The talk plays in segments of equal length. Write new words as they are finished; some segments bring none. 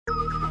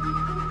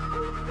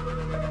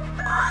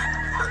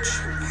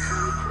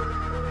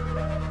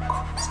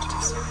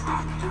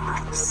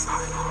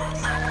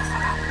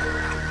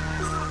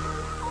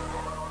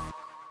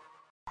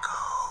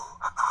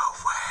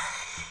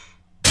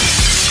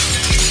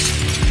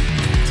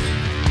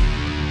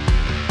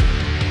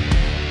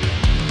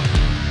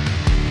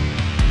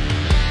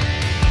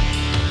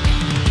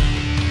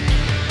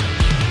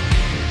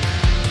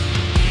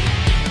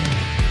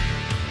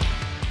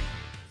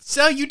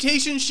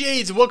Salutations,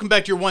 Shades, and welcome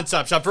back to your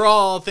one-stop shop for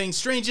all things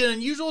strange and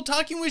unusual,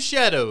 talking with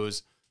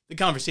shadows. The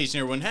conversation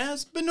everyone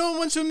has, but no one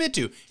wants to admit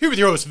to. Here with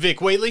your host, Vic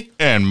Whately.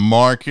 And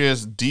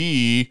Marcus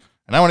D.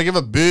 And I want to give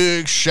a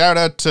big shout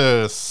out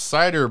to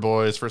Cider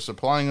Boys for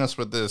supplying us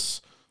with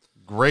this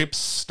Grape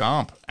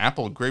Stomp,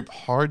 apple grape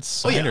hard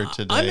cider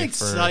today. I'm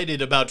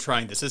excited about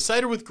trying this. A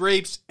cider with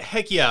grapes,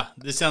 heck yeah,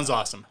 this sounds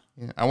awesome.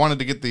 Yeah, I wanted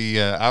to get the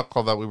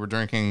alcohol that we were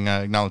drinking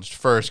acknowledged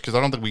first, because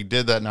I don't think we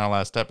did that in our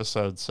last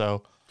episode,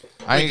 so...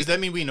 Wait, does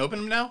that mean we can open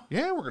them now?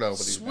 Yeah, we're going to open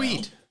these.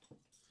 Sweet.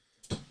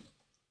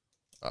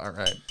 All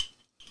right.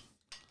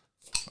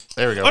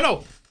 There we go. Oh,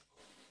 no.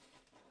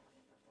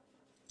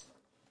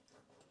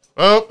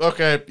 Oh,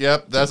 okay.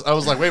 Yep. I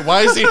was like, wait,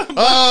 why is he?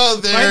 Oh,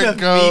 there it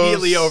goes.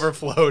 Immediately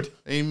overflowed.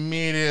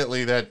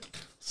 Immediately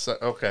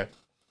okay.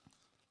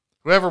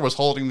 Whoever was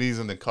holding these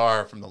in the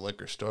car from the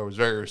liquor store was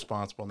very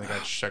responsible, and they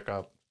got shook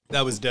up.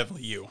 That was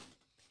definitely you.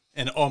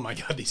 And oh my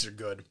God, these are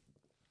good.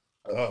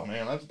 Oh,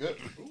 man, that's good.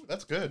 Ooh,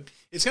 that's good.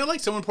 It's kind of like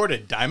someone poured a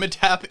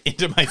Dimetap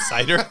into my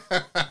cider.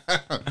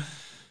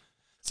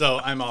 So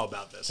I'm all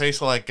about this.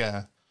 Tastes like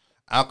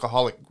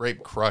alcoholic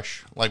grape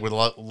crush, like with a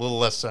little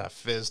less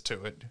fizz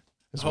to it.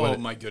 Oh,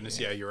 my goodness.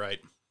 Yeah, you're right.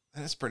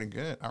 That's pretty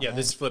good. All right.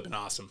 This is flipping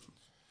awesome.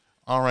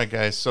 All right,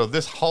 guys. So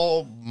this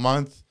whole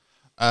month,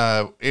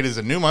 it is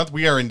a new month.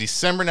 We are in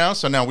December now.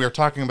 So now we are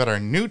talking about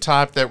our new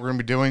topic that we're going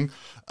to be doing.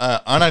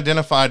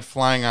 Unidentified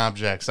flying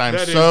objects. That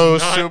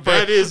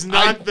is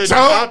not the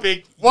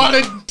topic.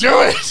 Want to do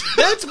it?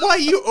 That's why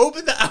you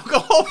opened the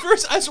alcohol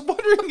first. I was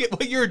wondering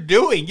what you're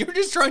doing. You're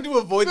just trying to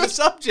avoid the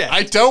subject.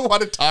 I don't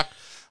want to talk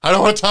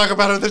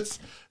about it.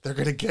 They're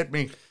gonna get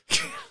me.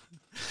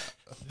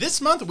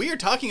 This month we are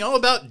talking all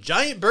about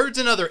giant birds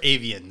and other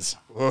avians,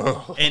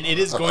 and it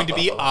is going to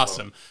be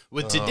awesome.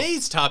 With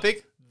today's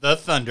topic, the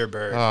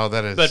Thunderbird. Oh,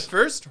 that is. But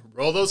first,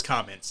 roll those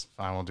comments.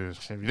 Fine, we'll do it.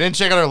 If you didn't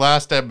check out our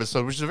last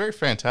episode, which is a very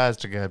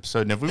fantastic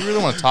episode, and if we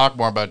really want to talk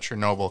more about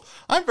Chernobyl,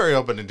 I'm very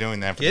open to doing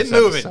that for this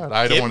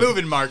episode. Get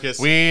moving, Marcus.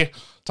 We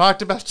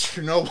talked about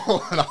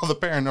Chernobyl and all the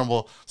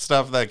paranormal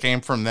stuff that came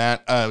from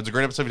that. It was a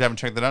great episode. If you haven't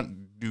checked that out,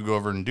 do go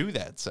over and do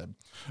that. Said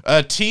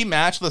T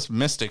Matchless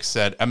Mystic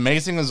said,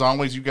 amazing as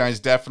always. You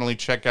guys definitely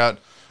check out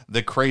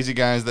the crazy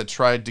guys that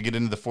tried to get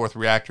into the fourth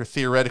reactor,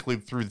 theoretically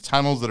through the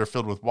tunnels that are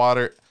filled with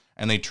water,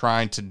 and they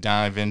tried to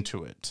dive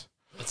into it.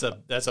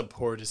 That's a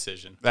poor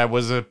decision. That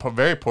was a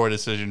very poor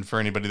decision for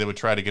anybody that would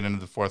try to get into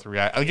the fourth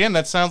reactor. Again,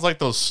 that sounds like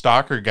those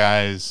stalker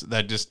guys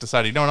that just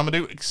decided, you know what I'm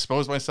going to do?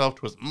 Expose myself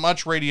to as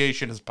much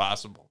radiation as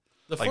possible.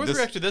 The fourth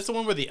reactor, that's the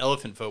one where the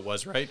elephant foot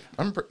was, right?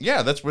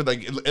 Yeah, that's where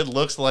it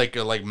looks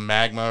like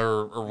magma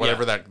or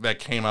whatever that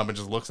came up. It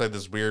just looks like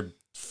this weird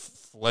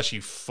fleshy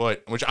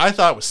foot, which I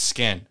thought was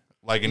skin.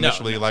 Like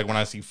initially, like when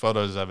I see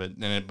photos of it,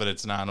 but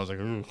it's not. And I was like,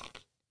 ooh.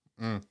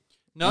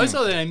 No, I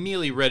saw that and I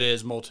immediately read it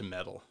as molten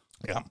metal.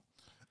 Yeah.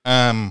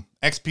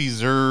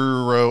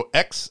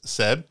 XP0X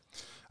said,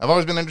 I've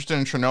always been interested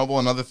in Chernobyl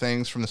and other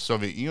things from the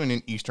Soviet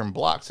Union Eastern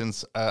Bloc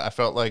since I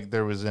felt like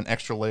there was an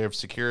extra layer of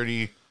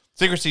secrecy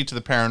to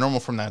the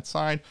paranormal from that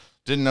side.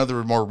 Didn't know there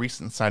were more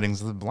recent sightings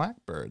of the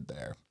Blackbird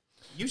there.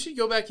 You should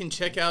go back and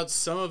check out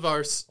some of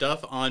our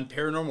stuff on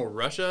Paranormal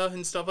Russia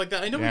and stuff like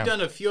that. I know we've done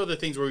a few other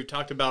things where we've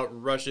talked about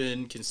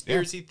Russian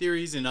conspiracy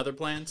theories and other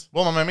plans.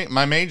 Well,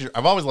 my major,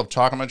 I've always loved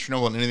talking about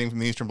Chernobyl and anything from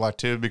the Eastern Bloc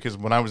too, because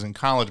when I was in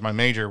college, my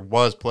major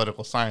was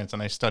political science,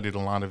 and I studied a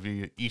lot of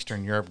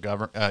Eastern European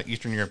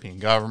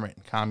government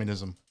and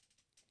communism.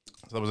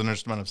 So that was an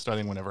interesting amount of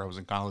studying whenever I was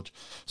in college.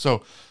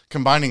 So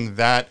combining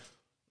that,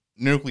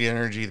 nuclear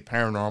energy, the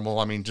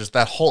paranormal, I mean, just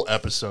that whole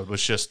episode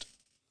was just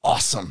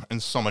awesome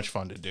and so much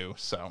fun to do.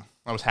 So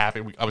I was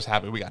happy we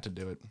got to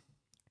do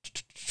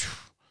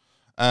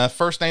it.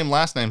 First name,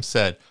 last name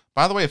said,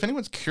 by the way, if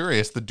anyone's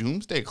curious, the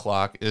doomsday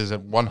clock is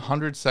at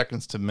 100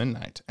 seconds to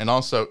midnight. And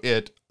also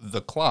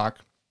the clock,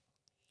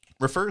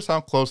 refers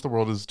how close the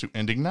world is to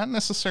ending, not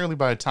necessarily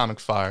by atomic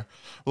fire.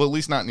 Well, at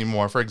least not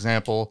anymore. For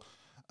example,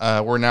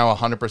 we're now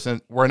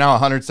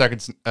 100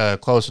 seconds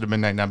closer to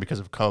midnight now because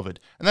of COVID,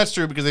 and that's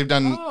true because they've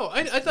done. Oh,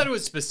 I thought it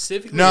was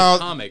specifically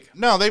atomic.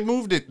 No, they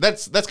moved it.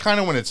 That's kind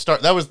of when it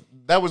started.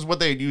 That was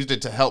what they had used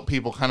it to help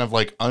people kind of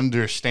like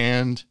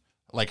understand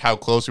like how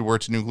close we were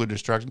to nuclear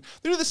destruction.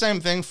 They do the same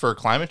thing for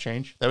climate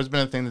change. That has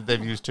been a thing that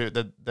they've used too.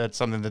 That's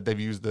something that they've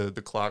used the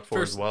clock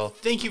for as well.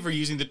 Thank you for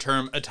using the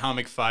term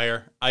atomic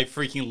fire. I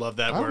freaking love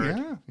that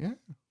word. Yeah.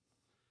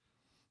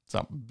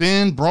 So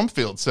Ben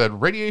Brumfield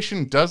said,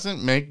 radiation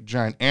doesn't make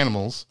giant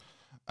animals.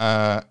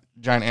 The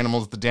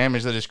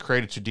damage that is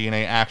created to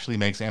DNA actually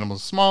makes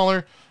animals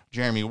smaller.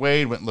 Jeremy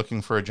Wade went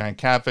looking for a giant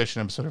catfish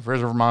in an episode of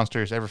Reservoir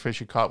Monsters. Every fish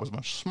he caught was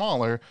much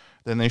smaller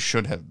than they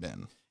should have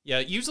been. Yeah,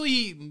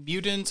 usually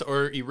mutants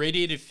or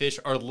irradiated fish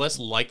are less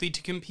likely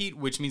to compete,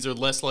 which means they're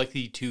less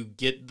likely to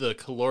get the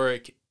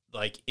caloric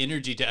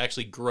energy to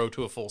actually grow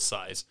to a full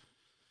size.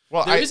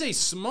 Well, There is a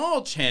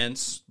small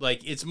chance,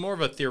 it's more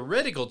of a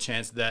theoretical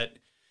chance that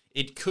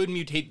it could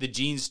mutate the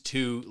genes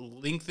to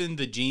lengthen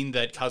the gene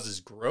that causes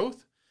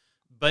growth,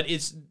 but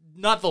it's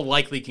not the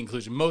likely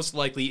conclusion. Most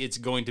likely it's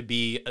going to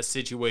be a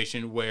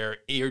situation where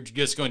you're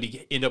just going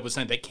to end up with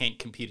something that can't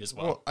compete as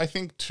well. Well, I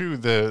think too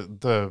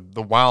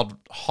the wild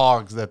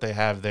hogs that they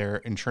have there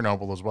in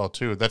Chernobyl as well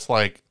too. That's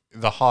like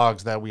the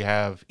hogs that we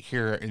have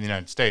here in the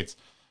United States.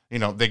 You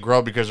know, they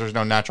grow because there's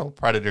no natural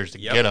predators to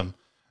get them.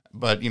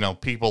 But, you know,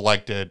 people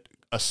like to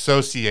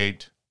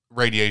associate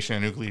radiation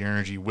and nuclear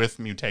energy with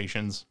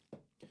mutations.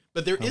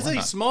 But there is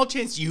a small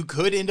chance you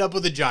could end up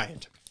with a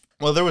giant.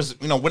 Well, there was,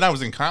 when I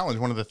was in college,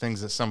 one of the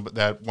things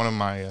that one of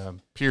my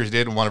peers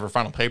did in one of her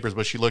final papers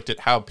was she looked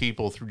at how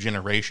people through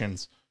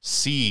generations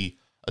see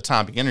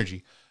atomic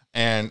energy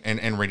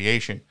and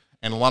radiation.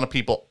 And a lot of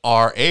people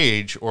our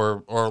age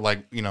or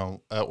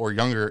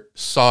younger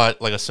saw it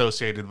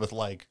associated with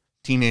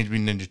Teenage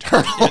Mutant Ninja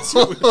Turtles. Yes,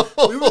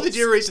 we were the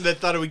generation that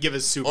thought it would give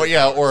us super. Oh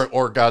yeah,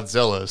 or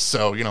Godzilla.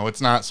 So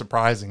it's not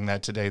surprising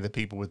that today the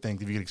people would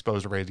think if you get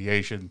exposed to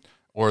radiation,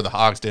 or the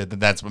hogs did,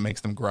 that's what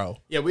makes them grow.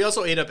 Yeah, we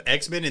also ate up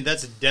X-Men, and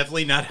that's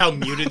definitely not how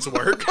mutants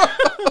work.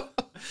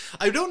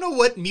 I don't know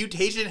what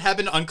mutation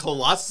happened on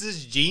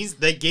Colossus's genes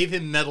that gave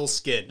him metal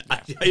skin.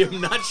 I am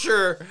not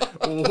sure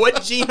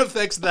what gene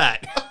affects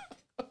that.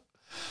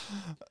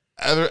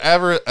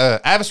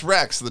 Avis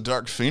Rex, the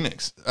Dark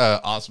Phoenix,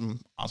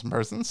 awesome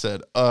person,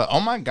 said, oh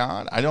my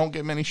God, I don't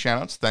get many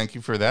shout-outs. Thank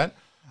you for that.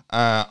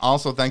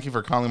 Also, thank you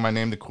for calling my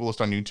name the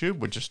coolest on YouTube,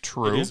 which is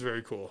true. It is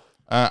very cool.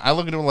 I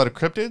look into a lot of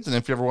cryptids, and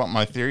if you ever want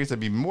my theories, I'd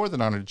be more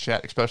than honored to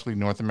chat, especially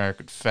North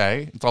American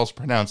Fae. It's also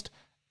pronounced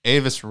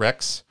Avis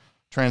Rex,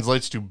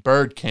 translates to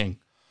Bird King.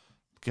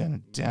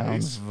 Gonna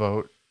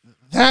downvote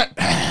that.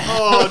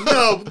 Oh,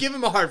 no. Give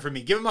him a heart for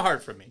me.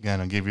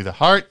 Gonna give you the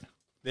heart.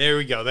 There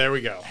we go.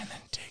 And then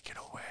take it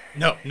away.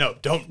 No,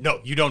 don't. No,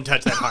 you don't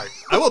touch that heart.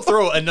 I will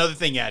throw another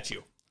thing at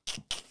you.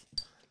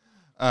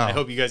 I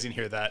hope you guys can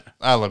hear that.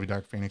 I love you,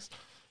 Dark Phoenix.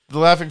 The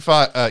Laughing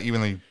Fox, your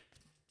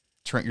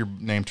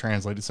name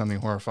translated something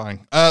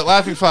horrifying.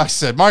 Laughing Fox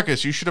said,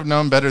 Marcus, you should have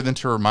known better than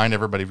to remind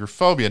everybody of your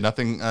phobia.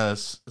 Nothing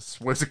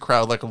swears the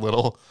crowd like a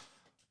little.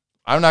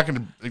 I'm not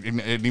going to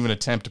even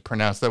attempt to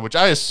pronounce that, which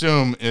I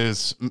assume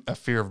is a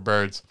fear of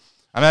birds.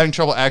 I'm having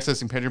trouble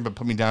accessing Patreon, but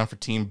put me down for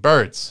Team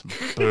Birds.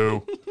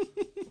 Boo.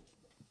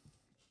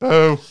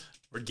 Boo.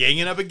 We're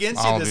ganging up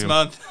against you this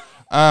month.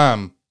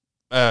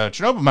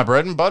 Chernobyl, my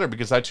bread and butter,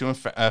 because I too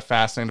am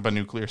fascinated by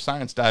nuclear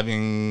science.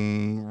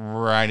 Diving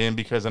right in,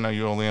 because I know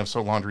you only have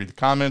so long to read the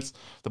comments.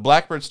 The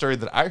Blackbird story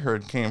that I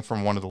heard came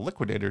from one of the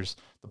liquidators.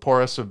 The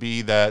poor SOB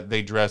that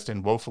they dressed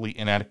in woefully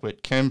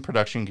inadequate chem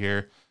production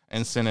gear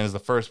and sent in as the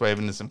first wave,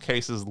 and in some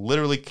cases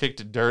literally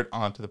kicked dirt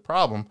onto the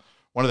problem.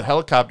 One of the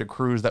helicopter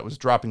crews that was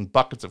dropping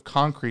buckets of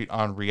concrete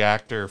on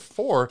Reactor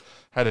 4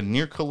 had a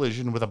near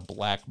collision with a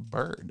black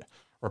bird.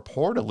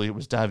 Reportedly, it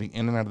was diving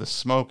in and out of the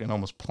smoke and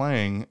almost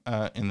playing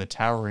in the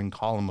towering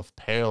column of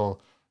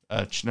pale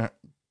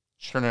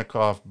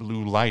Chernikov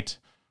blue light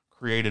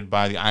created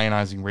by the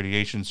ionizing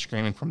radiation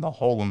streaming from the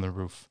hole in the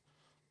roof.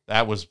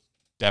 That was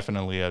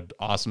definitely an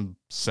awesome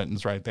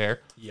sentence right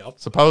there. Yep.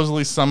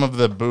 Supposedly, some of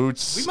the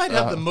boots... We might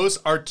have the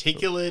most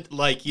articulate,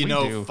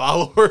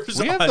 followers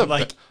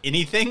on,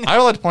 anything. I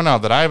would like to point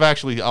out that I've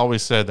actually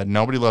always said that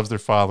nobody loves their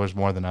followers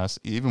more than us,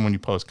 even when you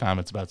post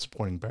comments about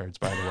supporting birds,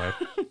 by the way.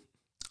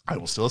 I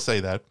will still say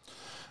that.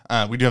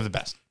 We do have the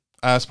best.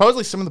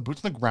 Supposedly, some of the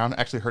boots on the ground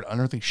actually heard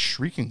unearthly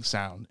shrieking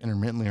sound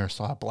intermittently or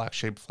saw a black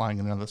shape flying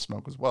in and out of the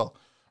smoke as well.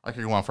 I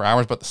could go on for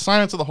hours about the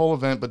science of the whole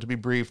event, but to be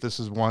brief,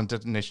 this is one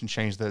detonation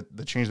change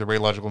that changed the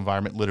radiological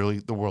environment literally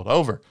the world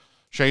over.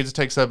 Shades,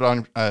 take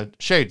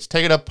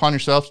it up upon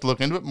yourselves to look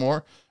into it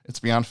more. It's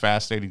beyond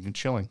fascinating and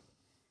chilling.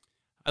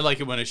 I like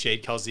it when a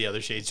shade calls the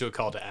other shades to a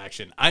call to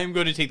action. I am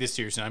going to take this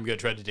seriously, and I'm going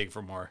to try to dig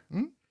for more.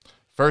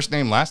 First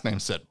name, last name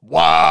said,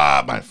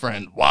 wah, my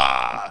friend,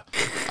 wah.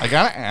 I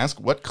gotta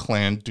ask, what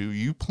clan do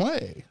you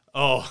play?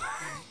 Oh.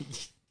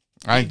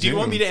 Do you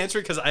want me to answer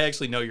it? Because I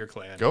actually know your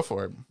clan. Go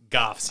for it.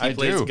 Goths. He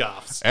plays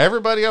Goths.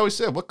 Everybody always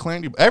said, what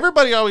clan do you...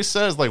 Everybody always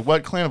says,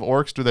 what clan of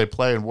orcs do they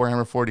play in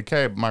Warhammer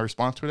 40k? But my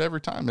response to it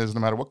every time is,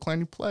 no matter what clan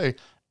you play,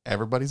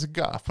 everybody's a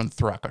Goth when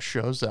Thraka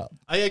shows up.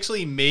 I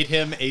actually made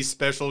him a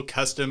special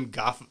custom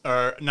Goth,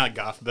 or not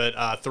Goth, but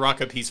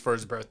Thraka piece for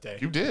his birthday.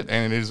 You did,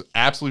 and it is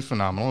absolutely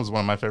phenomenal. It's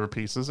one of my favorite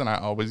pieces, and I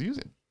always use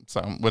it.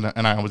 And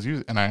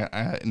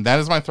that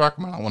is my Thraka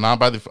model.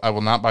 I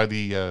will not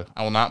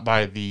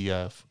buy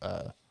the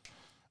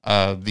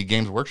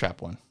Games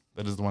Workshop one.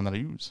 That is the one that I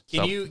use.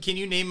 Can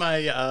you name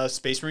my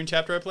Space Marine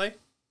chapter I play?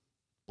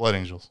 Blood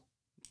Angels.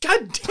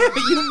 God damn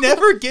it! You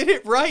never get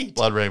it right.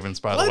 Blood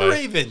Ravens, by the way. Blood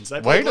Ravens.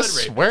 Way to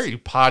swear, you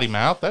potty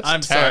mouth.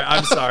 I'm sorry.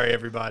 I'm sorry,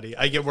 everybody.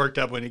 I get worked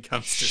up when it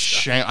comes to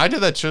shame. I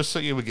did that just so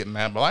you would get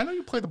mad. But I know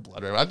you play the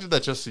Blood Ravens. I did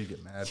that just so you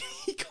get mad.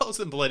 He calls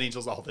them Blood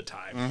Angels all the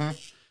time.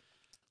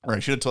 Mm-hmm. Or I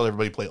should have told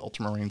everybody to play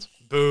Ultramarines.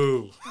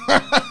 Boo.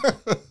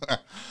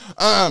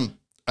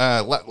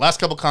 Last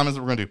couple comments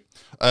that we're gonna do.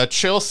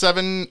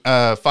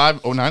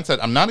 Chill7509 said,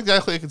 "I'm not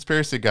exactly a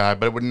conspiracy guy,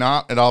 but it would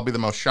not at all be the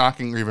most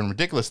shocking or even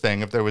ridiculous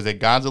thing if there was a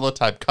Godzilla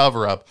type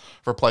cover up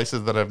for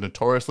places that have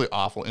notoriously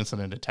awful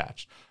incident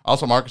attached."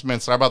 Also, Marcus, man,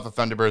 sorry about the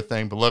Thunderbird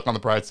thing, but look on the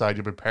bright side,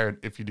 you're prepared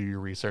if you do your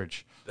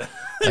research.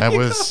 That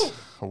was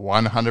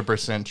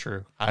 100%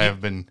 true. I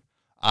have been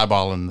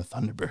eyeballing the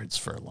Thunderbirds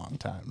for a long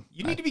time.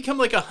 You need to become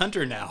like a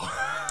hunter now.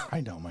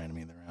 I know, man. I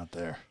mean, they're out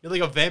there. You're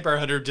like a vampire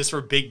hunter just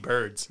for big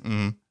birds.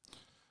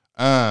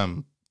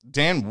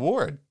 Dan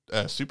Ward,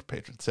 super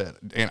patron, said,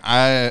 and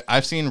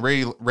I've seen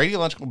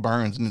radiological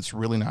burns, and it's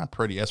really not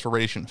pretty. As for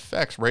radiation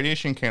effects,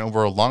 radiation can,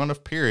 over a long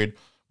enough period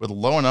with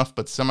low enough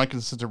but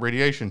semi-consistent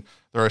radiation,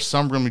 there are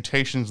some real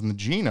mutations in the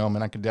genome,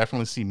 and I could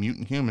definitely see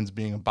mutant humans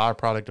being a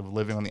byproduct of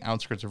living on the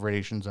outskirts of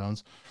radiation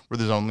zones where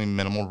there's only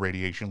minimal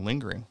radiation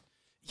lingering.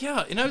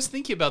 Yeah, and I was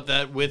thinking about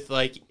that with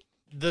like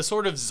the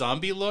sort of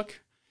zombie look.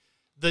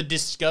 The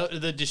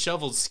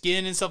disheveled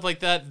skin and stuff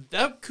like that,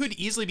 that could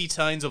easily be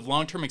signs of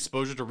long-term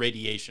exposure to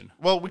radiation.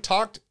 Well, we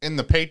talked in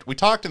the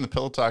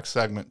Pillow Talk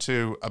segment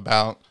too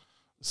about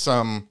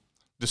some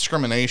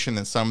discrimination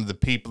that some of the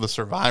people, the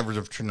survivors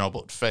of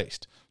Chernobyl, had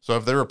faced. So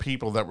if there were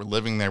people that were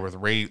living there with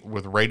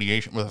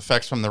radiation, with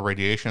effects from the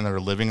radiation that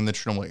are living in the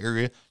Chernobyl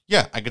area,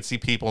 yeah, I could see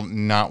people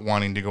not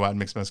wanting to go out and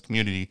mix in this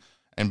community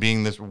and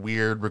being this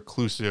weird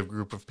reclusive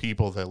group of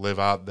people that live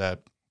out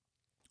that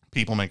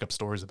people make up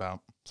stories about.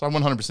 So I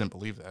 100%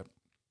 believe that.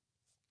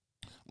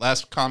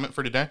 Last comment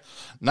for today.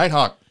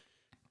 Nighthawk.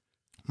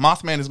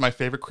 Mothman is my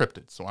favorite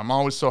cryptid, so I'm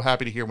always so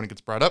happy to hear when it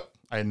gets brought up.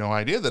 I had no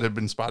idea that it had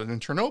been spotted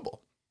in Chernobyl.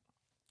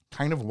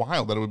 Kind of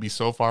wild that it would be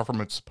so far from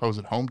its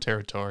supposed home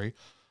territory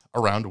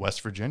around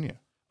West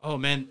Virginia. Oh,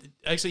 man.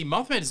 Actually,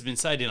 Mothman has been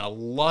sighted in a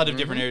lot of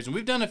different areas, and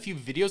we've done a few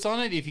videos on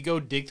it. If you go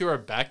dig through our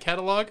back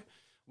catalog,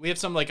 we have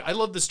some, like, I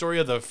love the story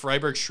of the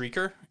Freiburg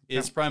Shrieker.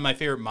 It's probably my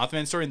favorite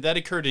Mothman story, and that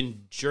occurred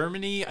in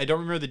Germany. I don't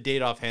remember the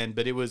date offhand,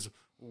 but it was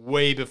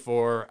way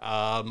before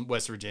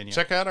West Virginia.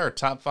 Check out our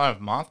top 5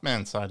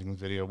 Mothman sightings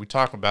video. We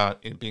talk about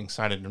it being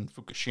sighted in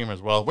Fukushima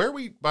as well, where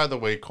we, by the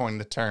way,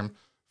 coined the term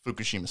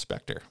Fukushima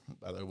Spectre,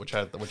 by the way, which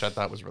I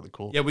thought was really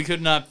cool. Yeah, we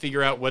could not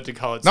figure out what to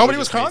call it. Nobody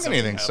was calling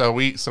anything, so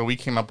we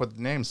came up with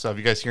the name. So if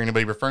you guys hear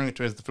anybody referring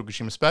to it as the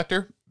Fukushima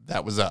Spectre,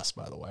 that was us,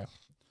 by the way.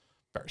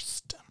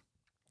 First.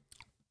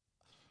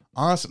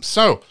 Awesome.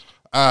 So,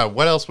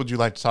 what else would you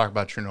like to talk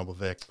about Chernobyl,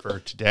 Vic, for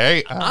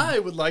today? I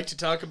would like to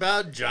talk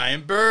about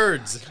giant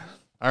birds.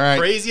 All right.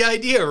 Crazy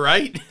idea,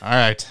 right? All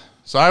right.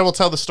 So I will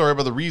tell the story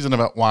about the reason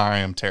about why I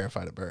am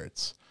terrified of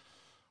birds.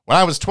 When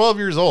I was 12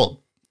 years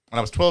old,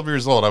 I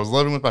was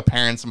living with my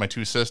parents and my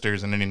 2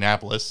 sisters in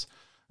Indianapolis.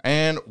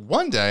 And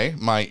one day,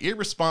 my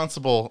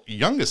irresponsible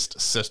youngest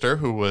sister,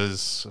 who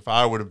was, if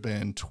I would have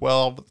been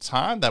 12 at the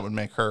time, that would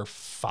make her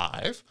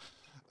 5.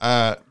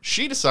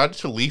 She decided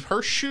to leave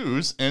her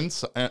shoes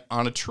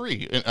on a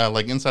tree,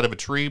 like inside of a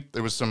tree.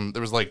 There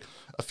was like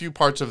a few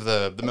parts of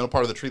the middle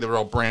part of the tree that were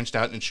all branched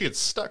out, and she had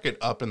stuck it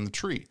up in the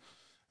tree.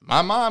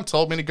 My mom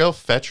told me to go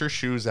fetch her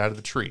shoes out of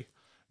the tree.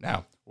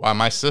 Now, while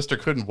my sister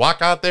couldn't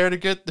walk out there to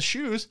get the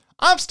shoes,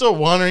 I'm still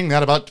wondering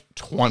that about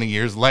 20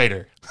 years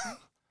later.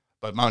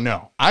 But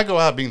no, I go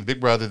out being the big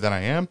brother that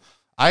I am.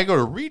 I go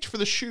to reach for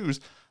the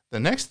shoes. The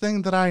next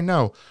thing that I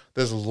know,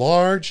 this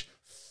large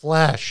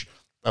flash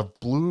of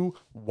blue,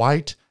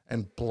 white,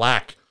 and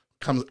black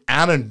comes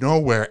out of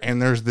nowhere,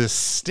 and there's this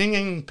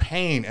stinging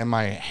pain in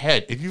my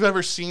head. If you've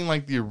ever seen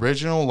like the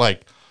original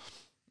like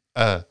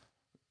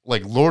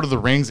Lord of the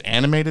Rings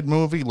animated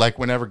movie, like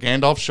whenever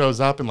Gandalf shows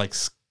up and like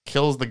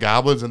kills the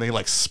goblins and they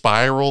like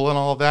spiral and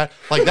all that,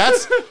 like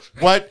that's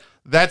what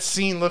that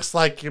scene looks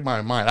like in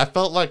my mind. I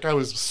felt like I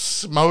was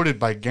smoted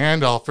by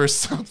Gandalf or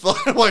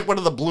something, like one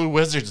of the blue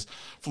wizards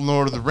from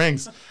Lord of the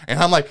Rings, and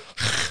I'm like,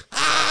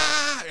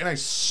 and I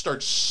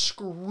start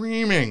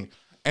screaming,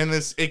 and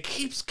it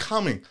keeps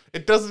coming.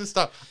 It doesn't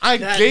stop.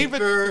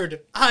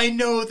 Bird. I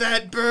know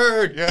that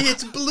bird. Yeah.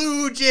 It's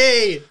Blue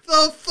Jay,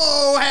 the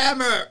faux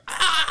hammer.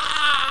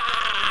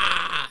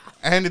 Ah!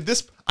 And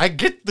I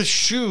get the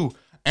shoe,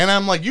 and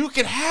I'm like, you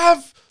can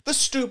have the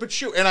stupid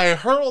shoe. And I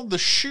hurled the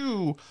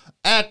shoe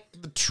at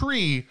the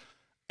tree,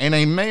 and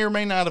I may or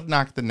may not have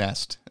knocked the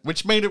nest,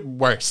 which made it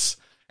worse.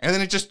 And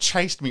then it just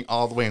chased me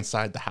all the way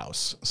inside the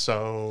house.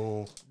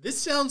 So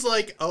this sounds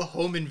like a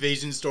home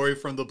invasion story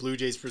from the Blue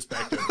Jays'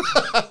 perspective.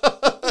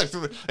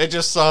 I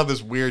just saw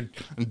this weird,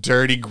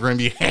 dirty,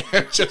 grimy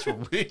hair just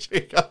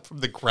reaching up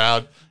from the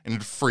crowd, and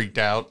it freaked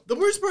out. The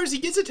worst part is he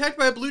gets attacked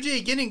by a blue jay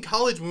again in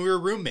college when we were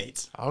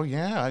roommates. Oh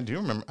yeah, I do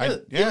remember.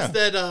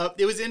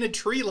 It was in a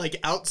tree like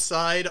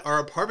outside our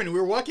apartment, and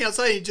we were walking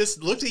outside, and he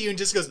just looked at you and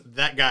just goes,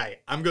 "That guy.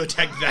 I'm going to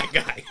attack that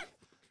guy."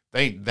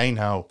 They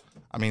know.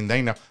 I mean,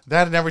 they know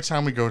that. And every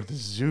time we go to the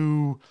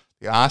zoo,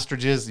 the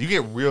ostriches, you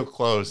get real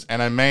close.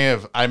 And I may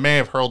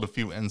have hurled a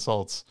few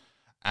insults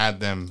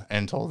at them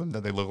and told them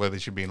that they look like they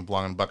should be in a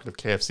belonging bucket of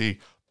KFC.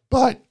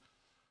 But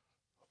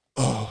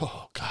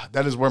oh god,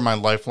 that is where my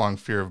lifelong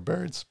fear of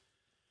birds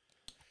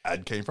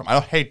ad came from. I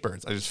don't hate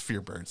birds. I just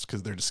fear birds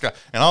because they're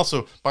disgusting. And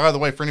also, by the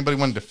way, for anybody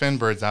wanting to defend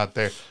birds out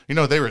there,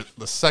 they were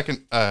the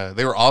second.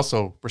 They were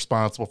also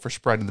responsible for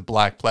spreading the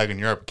Black Plague in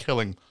Europe,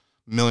 killing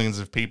millions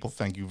of people.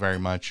 Thank you very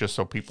much. Just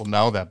so people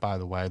know that, by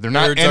the way, they're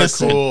not Birds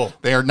innocent. are cool.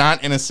 They are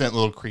not innocent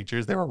little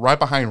creatures. They were right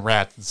behind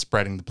rats and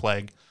spreading the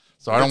plague.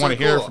 So I don't want to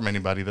hear from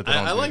anybody that they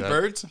don't I do like that.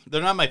 birds.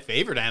 They're not my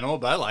favorite animal,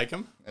 but I like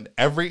them. And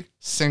every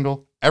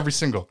single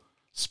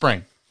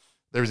spring,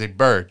 there's a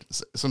bird,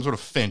 some sort of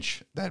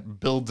finch, that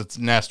builds its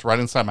nest right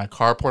inside my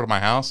carport of my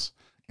house,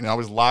 and it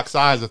always locks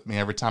eyes with me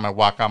every time I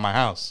walk out my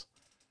house.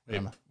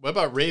 Wait, what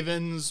about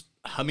ravens,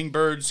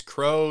 hummingbirds,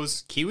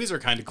 crows? Kiwis are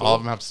kind of cool. All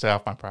of them have to stay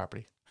off my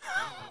property.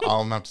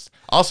 All of them have to.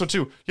 Also,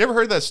 too, you ever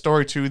heard that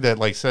story too that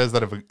like says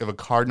that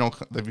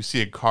if you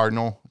see a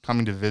cardinal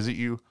coming to visit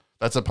you,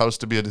 that's supposed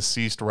to be a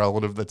deceased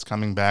relative that's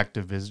coming back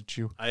to visit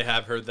you? I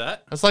have heard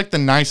that. That's like the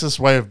nicest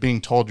way of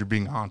being told you're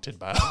being haunted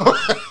by.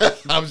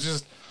 I was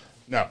just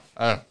no.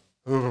 That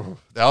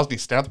was me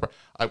stabbed.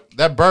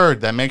 That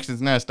bird that makes its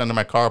nest under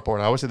my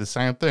carport. I always say the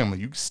same thing. I'm like,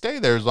 you can stay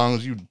there as long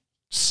as you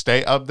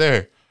stay up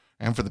there.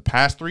 And for the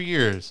past 3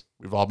 years,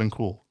 we've all been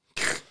cool.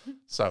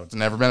 So it's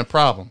never been a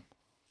problem.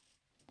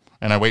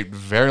 And I wait a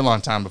very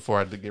long time before I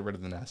had to get rid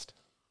of the nest.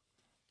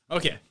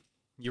 Okay.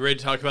 You ready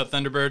to talk about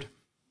Thunderbird?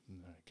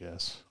 I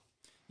guess.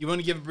 You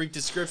want to give a brief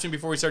description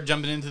before we start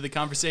jumping into the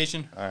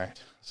conversation? All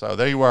right. So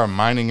there you are,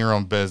 minding your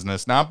own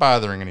business, not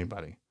bothering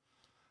anybody.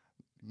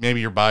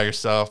 Maybe you're by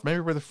yourself, maybe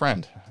with a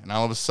friend. And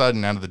all of a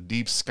sudden, out of the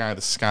deep sky,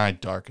 the sky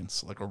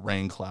darkens like a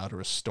rain cloud or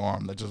a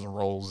storm that just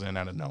rolls in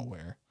out of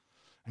nowhere.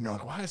 And you're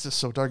like, why is this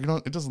so dark?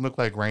 It doesn't look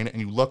like rain.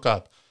 And you look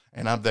up,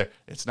 and up there,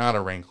 it's not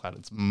a rain cloud.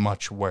 It's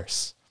much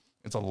worse.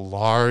 It's a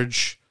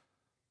large,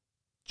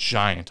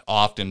 giant,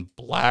 often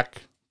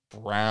black,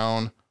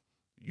 brown,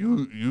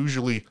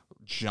 usually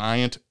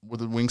giant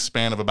with a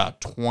wingspan of about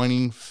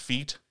 20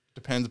 feet.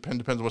 Depends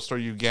on what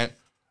story you get.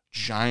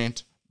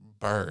 Giant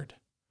bird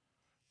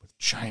with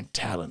giant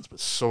talons,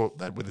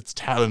 with its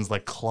talons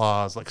like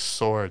claws, like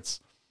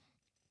swords.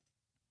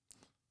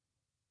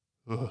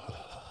 Ugh.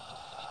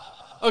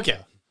 Okay.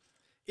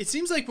 It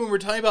seems like when we're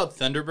talking about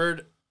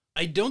Thunderbird,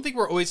 I don't think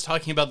we're always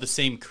talking about the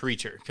same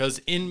creature, because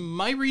in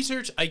my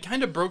research, I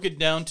kind of broke it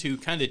down to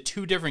kind of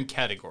two different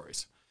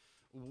categories.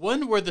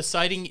 One where the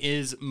sighting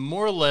is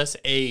more or less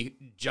a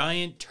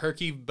giant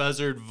turkey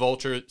buzzard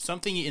vulture,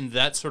 something in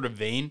that sort of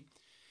vein,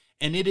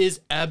 and it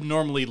is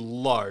abnormally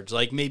large,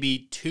 like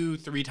maybe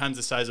 2-3 times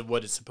the size of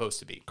what it's supposed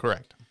to be.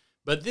 Correct.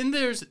 But then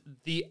there's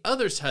the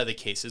other side of the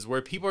cases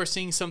where people are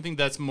seeing something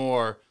that's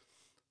more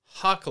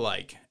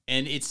hawk-like,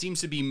 and it seems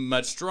to be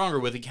much stronger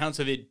with accounts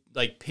of it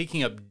like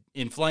picking up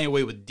and flying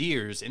away with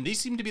deers, and these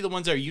seem to be the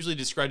ones that are usually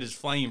described as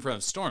flying in front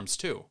of storms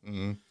too.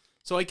 Mm-hmm.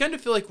 So I kind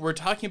of feel like we're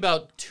talking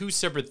about two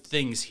separate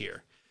things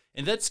here,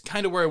 and that's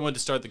kind of where I wanted to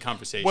start the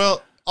conversation.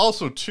 Well,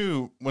 also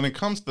too, when it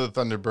comes to the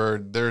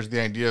Thunderbird, there's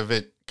the idea of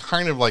it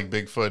kind of like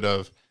Bigfoot,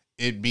 of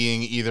it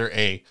being either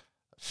a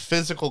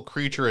physical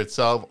creature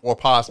itself or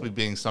possibly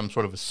being some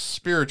sort of a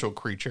spiritual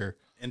creature.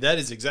 And that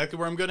is exactly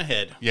where I'm going to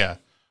head. Yeah.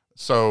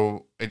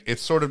 So it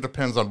sort of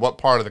depends on what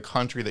part of the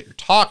country that you're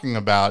talking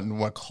about and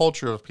what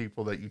culture of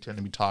people that you tend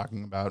to be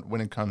talking about when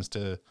it comes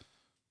to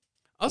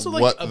also,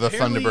 like, what the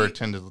Thunderbird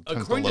tends to look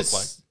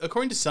like.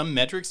 According to some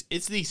metrics,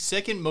 it's the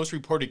second most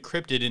reported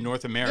cryptid in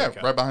North America.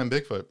 Yeah, right behind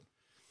Bigfoot.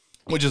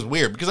 Which is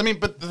weird because,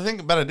 but the thing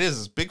about it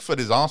is Bigfoot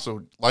is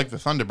also, like the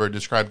Thunderbird,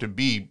 described to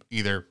be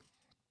either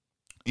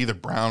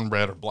brown,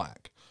 red, or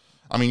black.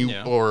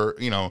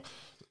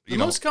 The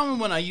most common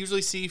one I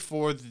usually see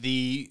for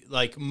the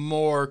like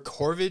more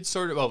corvid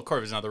sort of, well,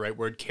 corvid's not the right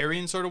word,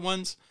 carrion sort of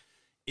ones,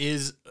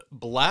 is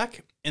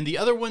black, and the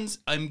other ones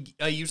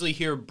I usually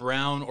hear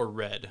brown or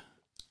red.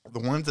 The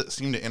ones that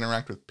seem to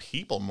interact with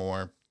people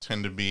more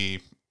tend to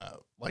be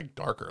like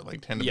darker,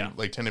 tend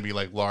to be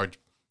like large,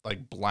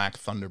 like black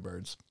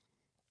thunderbirds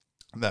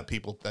that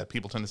people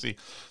tend to see.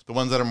 The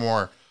ones that are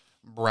more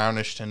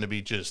brownish tend to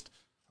be just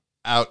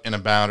out and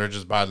about or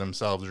just by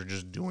themselves or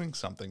just doing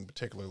something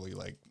particularly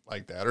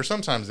like that. Or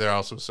sometimes they're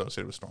also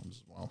associated with storms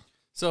as well.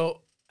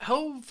 So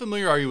how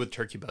familiar are you with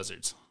turkey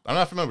buzzards? I'm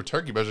not familiar with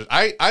turkey buzzards.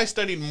 I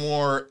studied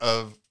more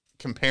of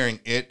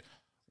comparing it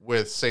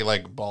with, say,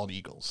 like bald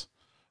eagles.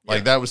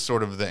 Like that was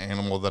sort of the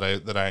animal that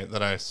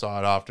I saw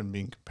it often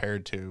being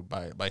compared to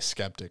by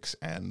skeptics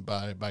and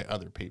by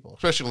other people,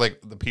 especially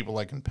like the people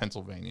like in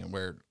Pennsylvania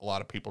where a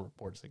lot of people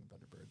report seeing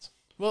thunderbirds.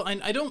 Well,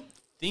 and I don't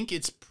think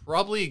it's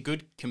probably a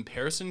good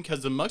comparison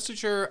because the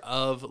musculature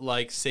of,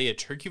 like, say, a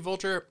turkey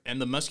vulture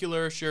and the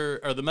musculature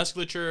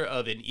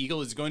of an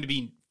eagle is going to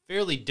be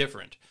fairly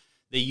different.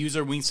 They use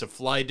their wings to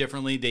fly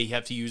differently. They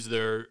have to use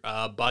their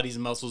bodies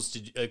and muscles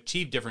to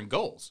achieve different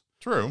goals.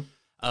 True.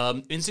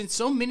 And since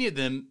so many of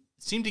them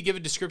seem to give a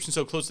description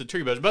so close to the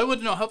turkey buzzard, but I want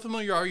to know, how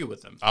familiar are you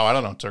with them? Oh, I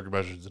don't know turkey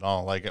buzzards at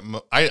all. Like,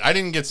 I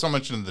didn't get so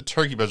much into the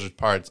turkey buzzard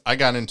parts. I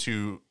got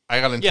into.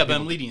 Yeah, but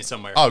I'm leading you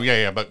somewhere. Oh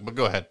yeah, but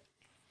go ahead.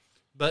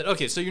 But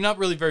okay, so you're not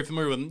really very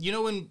familiar with them. You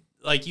know, when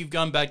like you've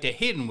gone back to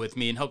Hayden with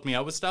me and helped me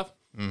out with stuff,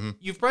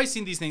 you've probably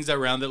seen these things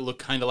around that look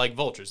kind of like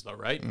vultures, though,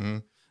 right? Mm-hmm.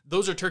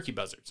 Those are turkey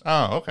buzzards.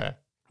 Oh, okay.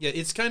 Yeah,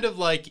 it's kind of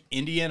like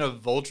Indiana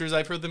vultures,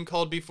 I've heard them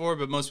called before,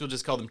 but most people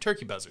just call them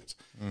turkey buzzards.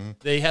 Mm-hmm.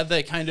 They have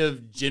that kind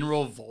of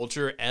general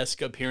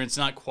vulture-esque appearance,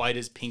 not quite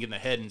as pink in the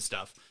head and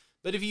stuff.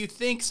 But if you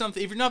think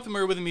something, if you're not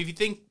familiar with them, if you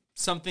think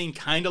something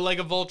kind of like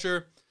a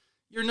vulture,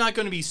 you're not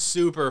going to be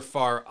super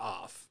far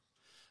off.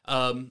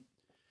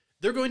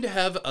 They're going to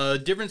have a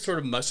different sort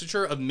of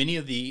musculature of many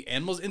of the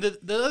animals. And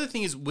the other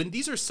thing is, when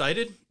these are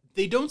sighted,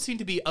 they don't seem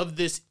to be of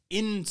this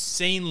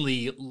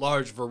insanely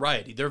large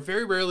variety. They're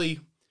very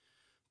rarely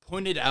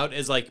pointed out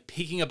as like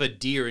picking up a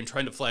deer and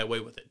trying to fly away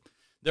with it.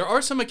 There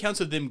are some accounts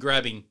of them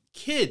grabbing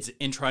kids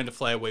and trying to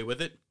fly away with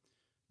it,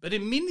 but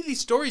in many of these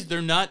stories,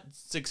 they're not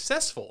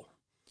successful.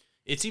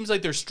 It seems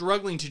like they're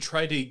struggling to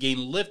try to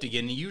gain lift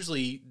again, and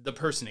usually the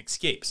person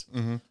escapes.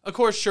 Mm-hmm. Of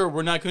course, sure,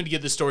 we're not going to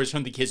get the stories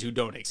from the kids who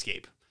don't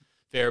escape.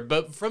 Fair,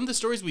 but from the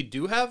stories we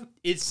do have,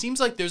 it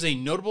seems like there's a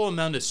notable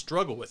amount of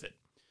struggle with it.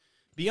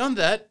 Beyond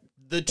that,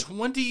 the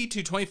 20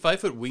 to 25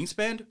 foot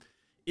wingspan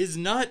is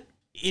not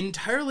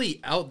entirely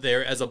out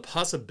there as a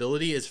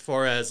possibility as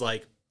far as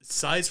like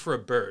size for a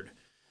bird.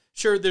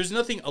 Sure, there's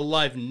nothing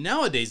alive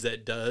nowadays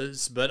that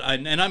does, but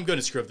I'm going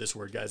to screw up this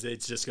word, guys.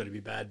 It's just going to be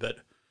bad, but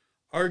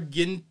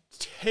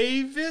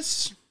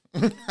Argentavis?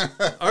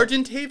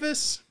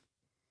 Argentavis?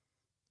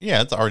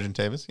 Yeah, it's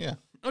Argentavis, yeah.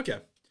 Okay.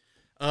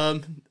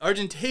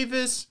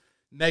 Argentavis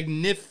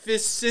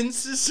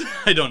magnificensis.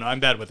 I don't know. I'm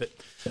bad with it.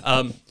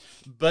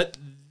 But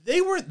they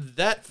weren't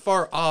that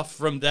far off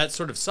from that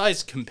sort of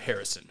size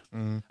comparison.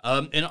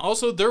 Mm-hmm. And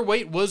also their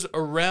weight was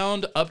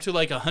around up to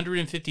like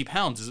 150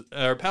 pounds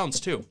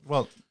too.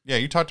 Well, yeah,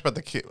 you talked about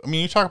the kid. I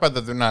mean, you talk about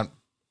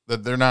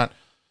that they're not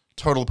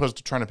total opposed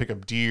to trying to pick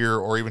up deer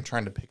or even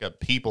trying to pick up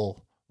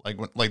people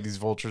like these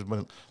vultures.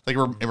 But like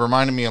it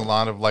reminded me a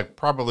lot of like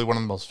probably one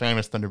of the most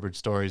famous Thunderbird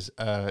stories.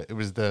 It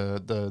was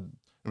the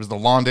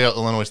Lawndale,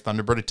 Illinois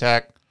Thunderbird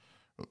attack.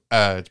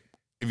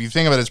 If you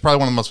think about it, it's probably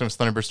one of the most famous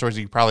Thunderbird stories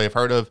you probably have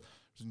heard of.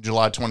 It was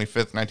July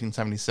 25th,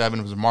 1977.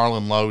 It was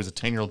Marlon Lowe. He was a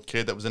 10-year-old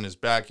kid that was in his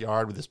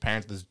backyard with his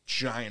parents. This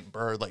giant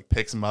bird like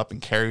picks him up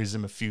and carries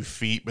him a few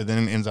feet, but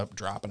then ends up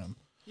dropping him.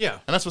 Yeah,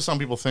 and that's what some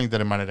people think that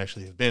it might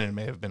actually have been. It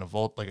may have been a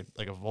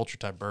vulture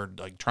type bird,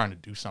 like trying to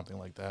do something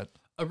like that.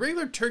 A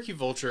regular turkey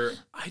vulture,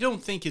 I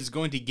don't think is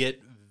going to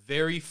get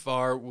very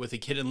far with a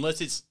kid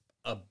unless it's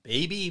a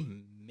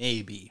baby,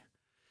 maybe.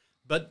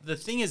 But the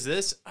thing is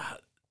this,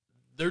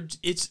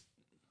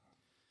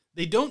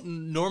 they don't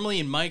normally,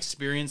 in my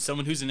experience,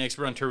 someone who's an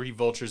expert on turkey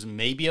vultures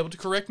may be able to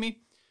correct me,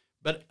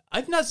 but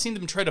I've not seen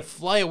them try to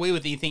fly away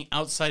with anything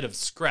outside of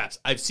scraps.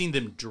 I've seen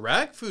them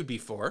drag food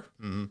before,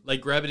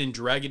 like grab it and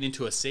drag it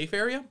into a safe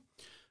area,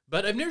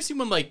 but I've never seen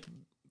one like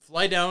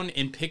fly down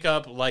and pick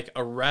up like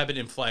a rabbit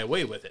and fly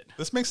away with it.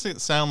 This makes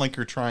it sound like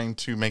you're trying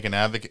to make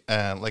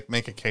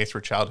make a case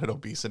for childhood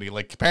obesity.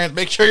 Like, parents,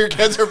 make sure your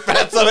kids are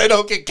fat so they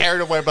don't get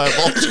carried away by a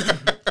vulture.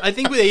 I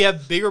think they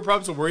have bigger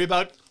problems to worry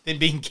about than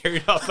being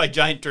carried off by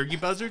giant turkey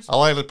buzzards. I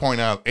like to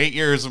point out 8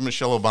 years of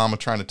Michelle Obama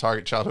trying to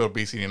target childhood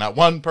obesity, and not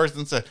one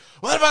person said,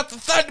 "What about the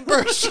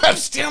Thunderbirds trying to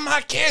steal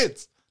my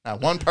kids?" Not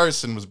one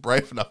person was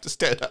brave enough to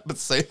stand up and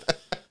say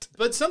that.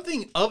 But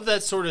something of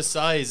that sort of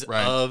size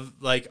of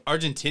like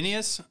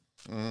Argentinius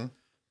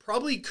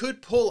probably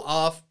could pull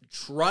off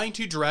trying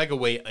to drag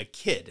away a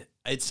kid.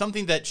 It's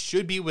something that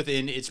should be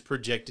within its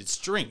projected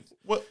strength.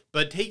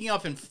 But taking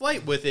off in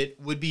flight with it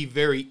would be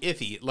very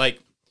iffy. Like,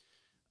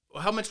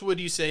 how much would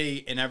you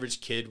say an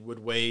average kid would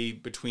weigh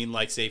between,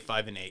 like, say,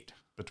 5 and 8?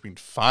 Between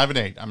 5 and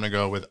 8, I'm going to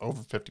go with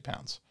over 50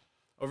 pounds.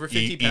 Over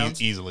 50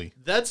 pounds? Easily.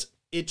 That's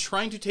it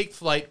trying to take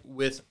flight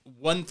with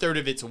 1/3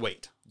 of its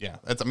weight. Yeah,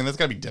 that's got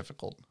to be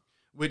difficult.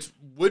 Which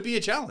would be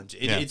a challenge.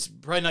 It's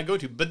probably not go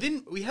to. But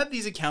then we have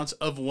these accounts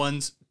of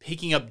ones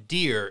picking up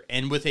deer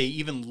and with a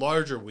even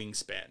larger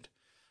wingspan.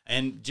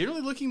 And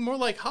generally looking more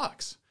like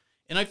hawks.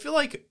 And I feel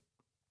like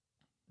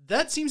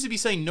that seems to be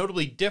something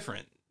notably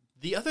different.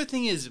 The other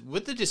thing is,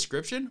 with the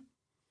description,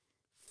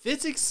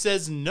 physics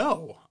says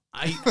no.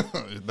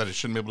 That it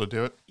shouldn't be able to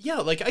do it? Yeah,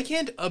 like I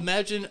can't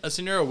imagine a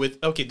scenario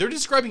with, okay, they're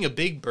describing a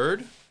big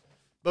bird,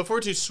 but for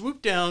it to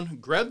swoop down,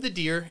 grab the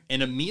deer,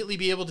 and immediately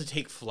be able to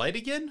take flight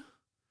again,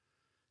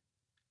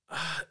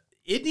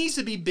 it needs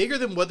to be bigger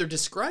than what they're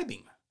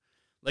describing.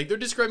 Like, they're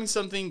describing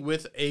something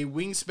with a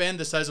wingspan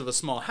the size of a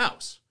small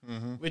house,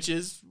 which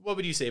is, what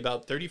would you say,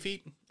 about 30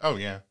 feet? Oh,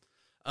 yeah.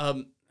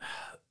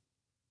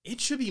 It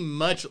should be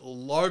much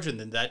larger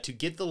than that to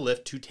get the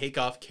lift to take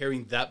off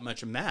carrying that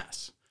much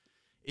mass.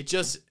 It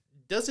just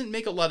doesn't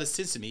make a lot of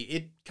sense to me.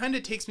 It kind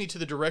of takes me to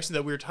the direction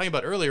that we were talking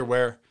about earlier,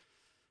 where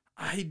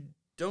I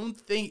don't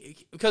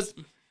think, because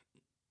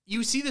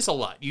you see this a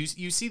lot. You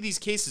see these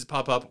cases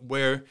pop up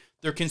where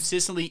they're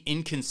consistently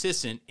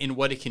inconsistent in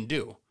what it can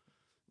do,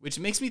 which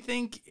makes me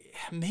think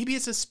maybe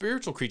it's a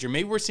spiritual creature.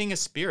 Maybe we're seeing a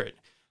spirit.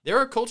 There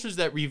are cultures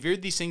that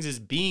revered these things as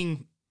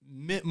being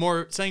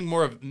something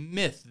more of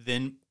myth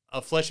than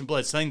a flesh and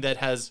blood, something that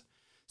has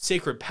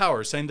sacred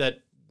power, something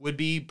that would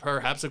be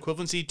perhaps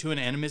equivalency to an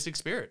animistic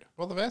spirit.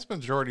 Well, the vast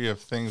majority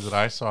of things that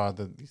I saw,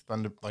 that these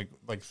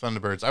like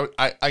Thunderbirds,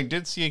 I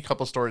did see a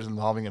couple stories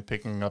involving it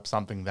picking up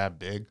something that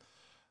big.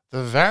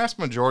 The vast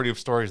majority of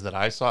stories that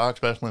I saw,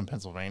 especially in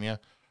Pennsylvania,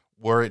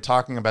 were it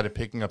talking about it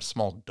picking up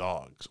small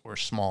dogs or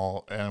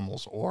small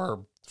animals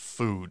or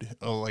food,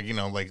 like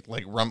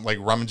like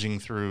rummaging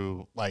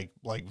through like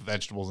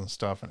vegetables and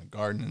stuff in a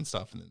garden and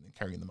stuff, and then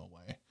carrying them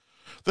away.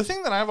 The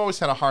thing that I've always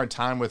had a hard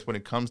time with when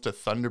it comes to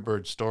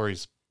Thunderbird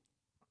stories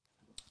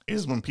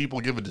is when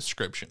people give a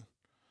description.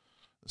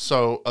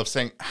 So of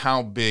saying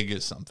how big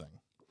is something.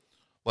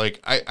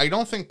 Like, I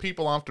don't think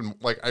people often,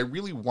 like, I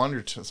really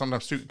wonder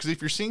sometimes too, because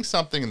if you're seeing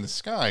something in the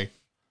sky,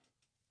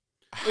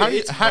 how do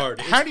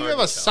you have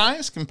a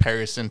size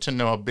comparison to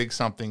know how big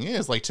something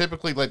is? Like,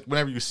 typically, like,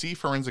 whenever you see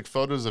forensic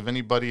photos of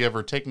anybody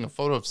ever taking a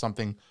photo of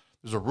something,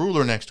 there's a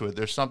ruler next to it,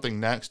 there's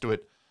something next to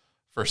it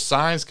for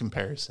size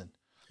comparison.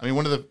 I mean,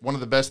 one of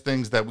the best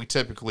things that we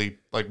typically,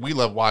 like, we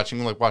love watching,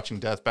 we like watching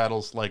death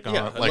battles, like, on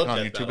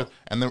YouTube,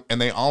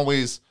 and they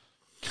always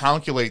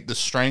calculate the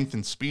strength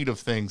and speed of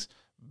things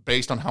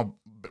based on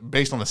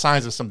the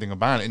size of something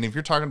about it. And if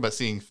you're talking about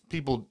seeing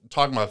people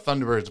talking about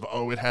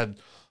Thunderbirds, it had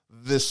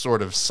this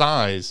sort of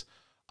size,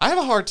 I have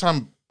a hard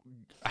time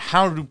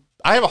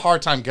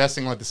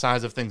guessing like the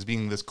size of things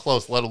being this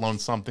close, let alone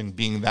something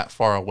being that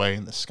far away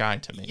in the sky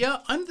to me. Yeah,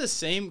 I'm the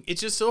same.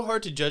 It's just so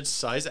hard to judge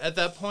size at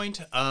that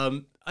point.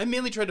 I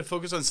mainly try to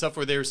focus on stuff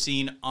where they're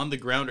seen on the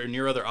ground or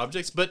near other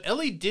objects, but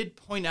Ellie did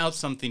point out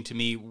something to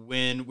me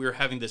when we were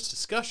having this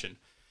discussion.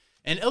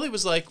 And Ellie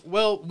was like,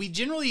 well,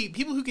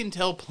 people who can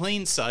tell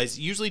plane size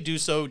usually do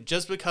so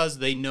just because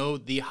they know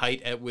the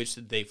height at which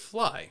they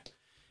fly.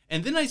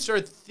 And then I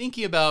started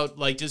thinking about,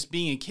 like, just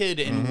being a kid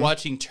and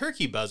watching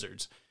turkey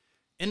buzzards.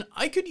 And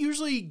I could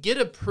usually get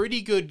a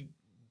pretty good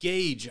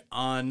gauge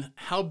on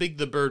how big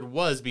the bird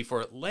was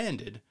before it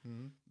landed.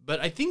 Mm-hmm.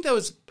 But I think that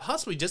was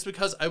possibly just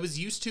because I was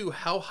used to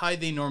how high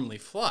they normally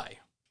fly.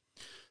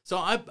 So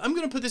I'm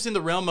going to put this in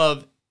the realm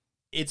of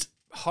it's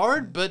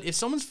hard, but if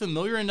someone's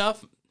familiar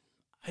enough,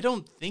 I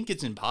don't think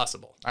it's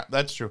impossible.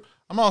 That's true.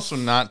 I'm also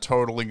not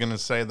totally going to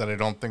say that I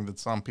don't think that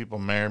some people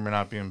may or may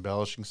not be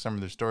embellishing some of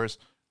their stories.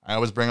 I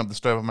always bring up the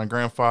story of my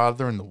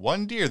grandfather and the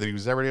one deer that he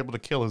was ever able to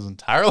kill his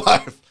entire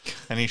life,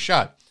 and he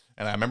shot.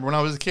 And I remember when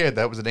I was a kid,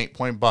 that was an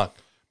 8-point buck.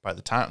 By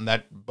the time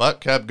that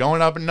buck kept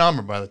going up in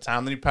number, by the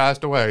time that he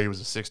passed away, he was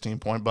a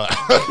 16-point buck.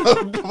 By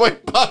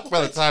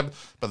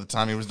the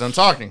time he was done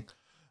talking,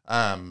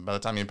 by the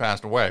time he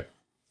passed away.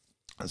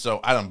 So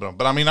I don't know,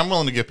 but I mean, I'm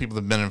willing to give people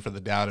the benefit of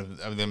the doubt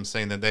of them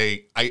saying that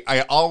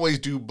I always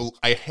do.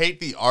 I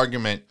hate the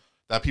argument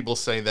that people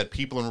say that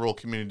people in rural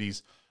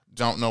communities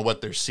don't know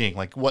what they're seeing,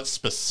 like what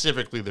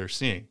specifically they're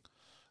seeing.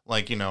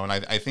 Like, and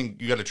I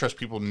think you got to trust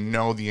people to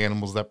know the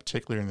animals that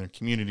particularly in their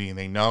community and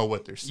they know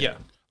what they're seeing. Yeah.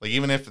 Like,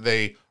 even if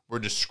they were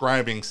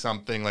describing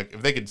something, like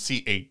if they could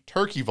see a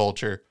turkey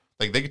vulture,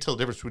 like they could tell the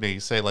difference between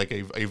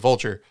a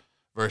vulture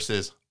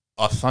versus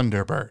a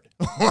thunderbird.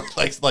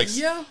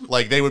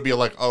 like they would be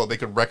like, oh, they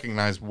could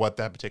recognize what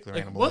that particular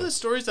animal one is. Of the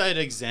stories I had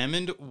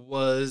examined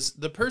was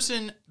the first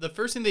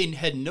thing they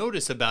had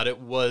noticed about it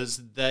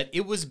was that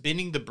it was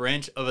bending the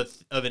branch of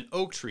an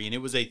oak tree, and it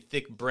was a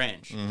thick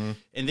branch,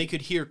 and they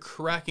could hear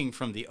cracking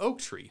from the oak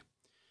tree.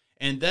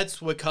 And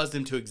that's what caused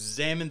them to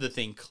examine the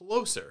thing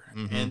closer.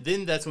 Mm-hmm. And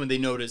then that's when they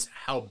noticed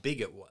how big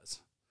it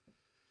was.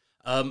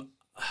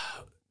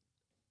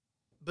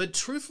 But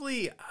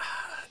truthfully,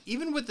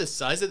 even with the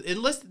size of,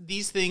 unless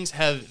these things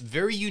have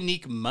very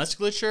unique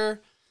musculature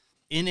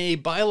in a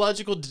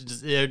biological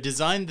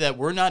design that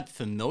we're not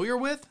familiar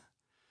with,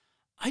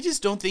 I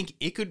just don't think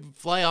it could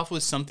fly off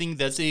with something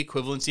that's the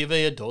equivalency of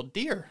an adult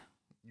deer.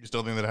 You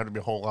still think that it had to be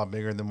a whole lot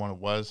bigger than what it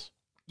was?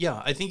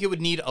 Yeah, I think it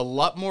would need a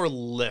lot more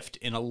lift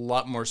and a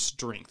lot more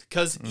strength.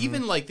 Because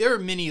even like there are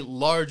many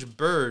large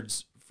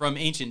birds from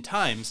ancient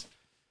times,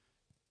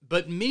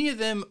 but many of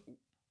them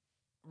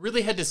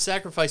really had to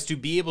sacrifice to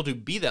be able to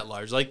be that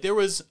large. Like there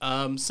was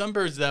some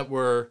birds that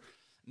were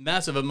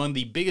massive, among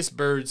the biggest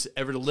birds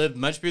ever to live,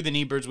 much bigger than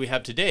any birds we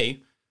have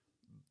today,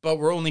 but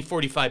were only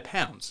 45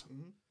 pounds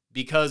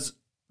because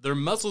their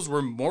muscles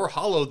were more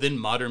hollow than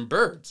modern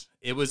birds.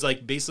 It was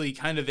like basically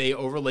kind of a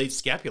overlaid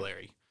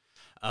scapulary.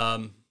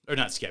 Or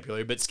not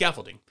scapulary, but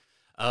scaffolding.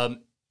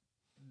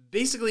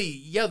 Basically,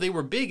 yeah, they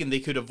were big and they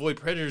could avoid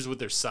predators with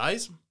their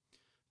size.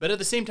 But at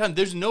the same time,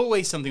 there's no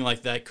way something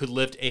like that could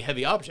lift a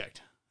heavy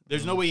object.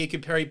 There's no way it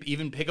could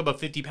even pick up a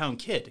 50-pound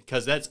kid,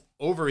 because that's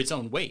over its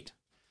own weight.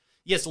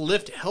 Yes,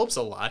 lift helps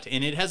a lot,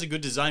 and it has a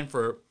good design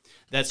for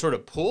that sort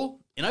of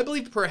pull. And I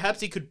believe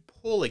perhaps it could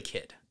pull a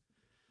kid,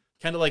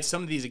 kind of like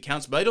some of these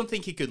accounts, but I don't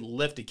think it could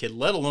lift a kid,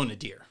 let alone a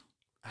deer.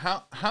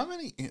 How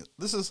many,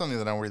 this is something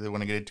that I really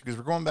want to get into, because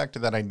we're going back to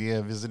that idea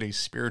of, is it a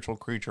spiritual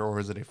creature or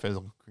is it a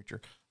physical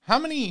creature? How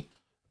many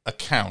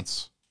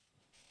accounts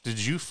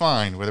did you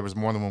find where there was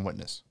more than one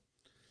witness?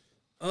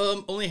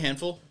 Only a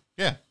handful.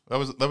 Yeah, that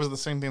was the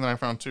same thing that I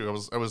found too.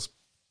 I was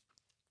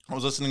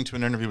listening to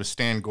an interview with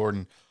Stan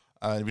Gordon.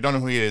 If you don't know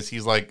who he is,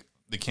 he's like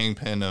the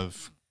kingpin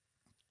of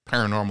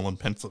paranormal in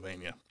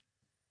Pennsylvania.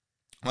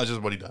 That's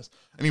just what he does.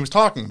 And he was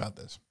talking about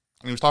this.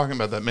 And he was talking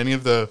about that many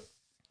of the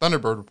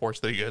Thunderbird reports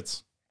that he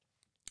gets,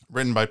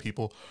 written by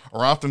people,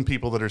 are often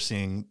people that are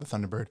seeing the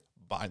Thunderbird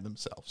by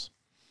themselves.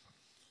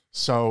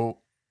 So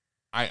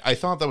I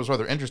thought that was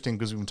rather interesting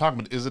because we've been talking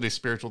about, is it a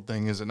spiritual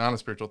thing? Is it not a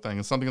spiritual thing?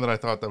 And something that I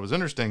thought that was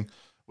interesting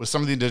was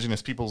some of the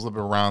indigenous peoples living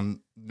around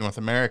North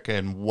America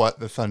and what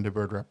the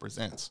Thunderbird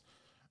represents.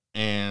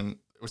 And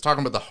it was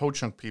talking about the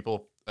Ho-Chunk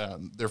people.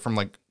 They're from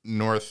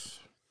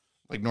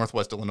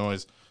northwest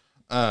Illinois.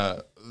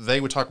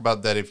 They would talk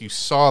about that if you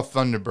saw a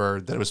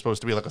Thunderbird, that it was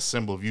supposed to be like a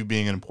symbol of you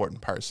being an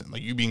important person,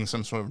 like you being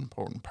some sort of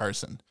important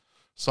person.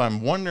 So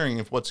I'm wondering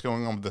if what's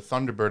going on with the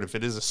Thunderbird, if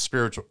it is a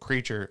spiritual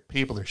creature,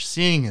 people are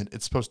seeing it,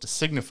 it's supposed to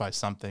signify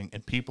something,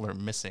 and people are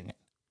missing it.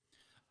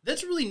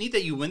 That's really neat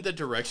that you went that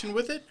direction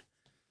with it,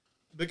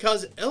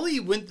 because Ellie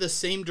went the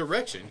same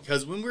direction.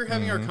 Because when we were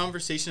having our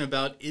conversation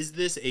about, is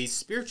this a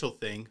spiritual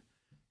thing,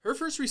 her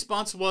first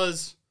response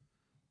was,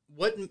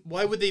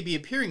 why would they be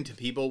appearing to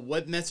people?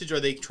 What message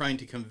are they trying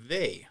to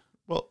convey?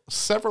 Well,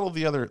 several of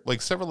the other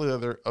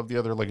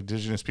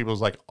indigenous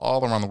peoples, like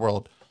all around the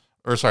world,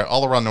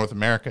 all around North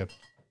America,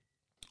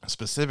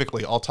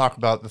 specifically, I'll talk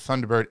about the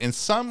Thunderbird in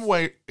some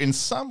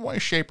way,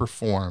 shape, or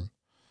form.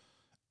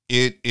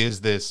 It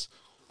is this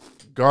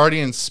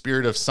guardian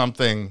spirit of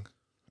something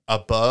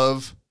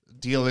above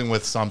dealing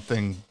with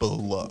something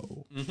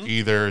below. Mm-hmm.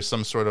 Either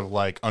some sort of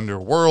like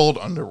underworld,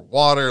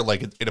 underwater,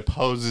 like it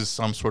opposes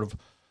some sort of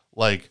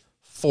like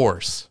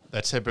force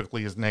that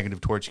typically is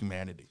negative towards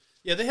humanity.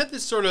 Yeah, they have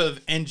this sort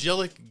of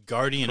angelic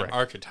guardian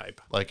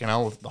archetype. Like, and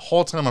the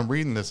whole time I'm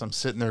reading this, I'm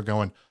sitting there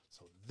going,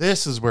 so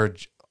this is where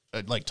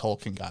like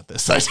Tolkien got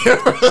this idea.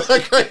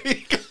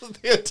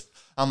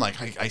 I'm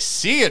like, I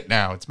see it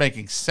now. It's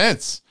making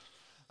sense.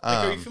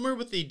 Are you familiar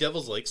with the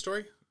Devil's Lake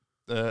story?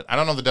 I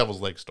don't know the Devil's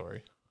Lake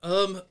story.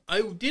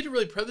 I didn't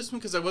really prep this one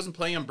because I wasn't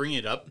planning on bringing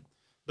it up.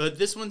 But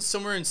this one's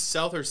somewhere in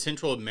South or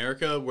Central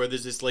America where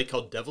there's this lake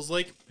called Devil's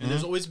Lake. And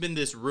there's always been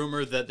this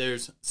rumor that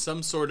there's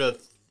some sort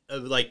of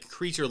like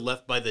creature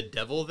left by the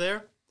devil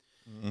there.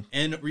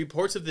 And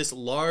reports of this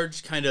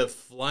large kind of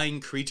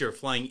flying creature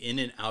flying in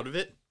and out of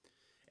it.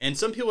 And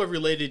some people have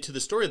related to the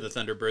story of the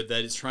Thunderbird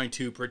that it's trying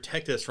to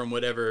protect us from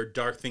whatever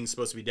dark thing's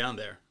supposed to be down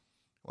there.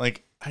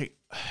 Like, I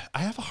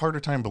have a harder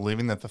time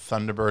believing that the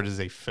Thunderbird is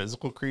a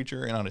physical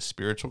creature and not a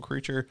spiritual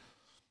creature.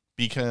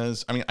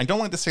 Because, I mean, I don't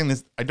like to say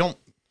this,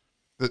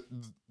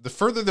 the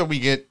further that we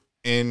get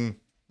in,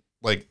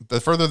 like, the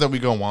further that we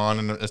go on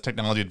and as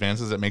technology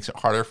advances, it makes it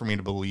harder for me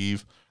to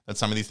believe that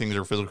some of these things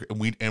are physical.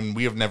 And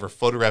we have never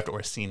photographed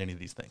or seen any of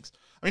these things.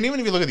 I mean, even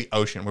if you look at the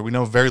ocean, where we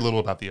know very little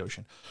about the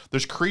ocean,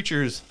 there's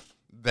creatures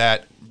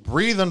that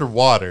breathe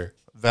underwater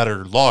that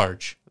are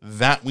large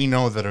that we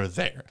know that are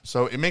there.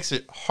 So it makes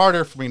it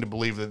harder for me to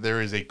believe that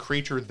there is a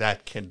creature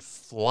that can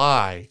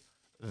fly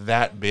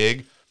that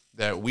big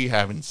that we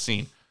haven't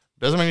seen.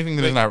 Doesn't mean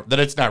anything that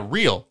it's not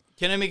real.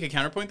 Can I make a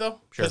counterpoint though?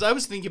 Sure. Because I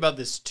was thinking about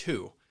this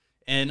too,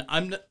 and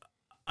I'm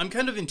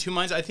kind of in two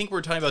minds. I think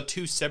we're talking about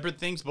two separate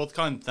things, both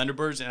calling them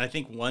Thunderbirds, and I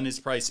think one is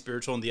probably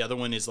spiritual and the other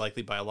one is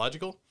likely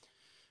biological.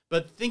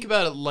 But think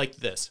about it like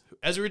this.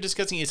 As we were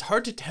discussing, it's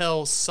hard to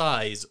tell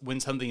size when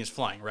something is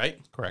flying, right?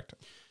 Correct.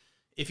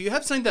 If you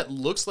have something that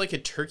looks like a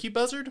turkey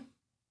buzzard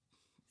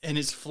and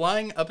is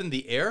flying up in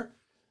the air,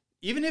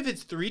 even if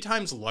it's 3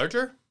 times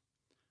larger,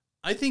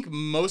 I think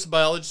most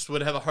biologists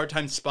would have a hard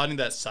time spotting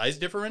that size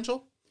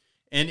differential.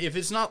 And if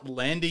it's not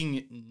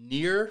landing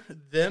near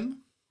them,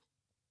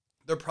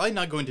 they're probably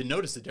not going to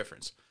notice the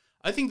difference.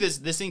 I think this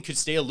thing could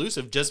stay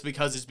elusive just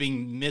because it's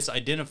being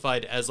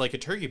misidentified as like a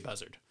turkey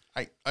buzzard.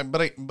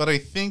 But I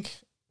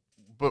think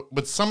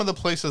some of the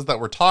places that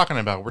we're talking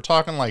about, we're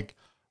talking like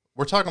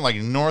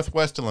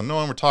Northwest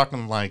Illinois, we're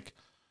talking like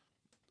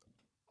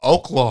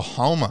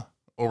Oklahoma,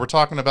 or we're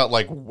talking about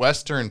like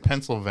Western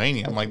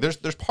Pennsylvania. I'm like,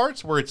 there's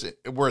parts where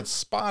it's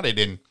spotted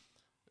in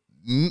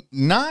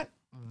not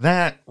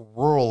that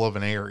rural of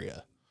an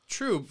area.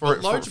 True, for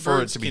but large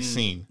birds it to be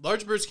seen.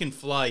 Large birds can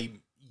fly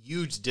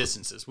huge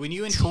distances. When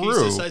you increase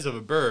the size of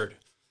a bird,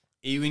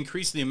 you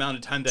increase the amount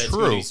of time that it's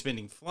going to be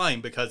spending flying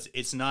because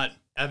it's not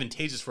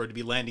advantageous for it to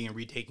be landing and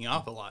retaking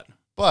off a lot.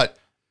 But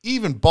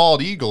even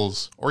bald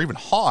eagles or even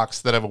hawks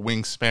that have a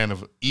wingspan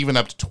of even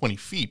up to 20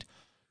 feet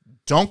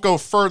don't go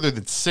further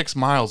than 6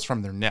 miles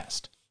from their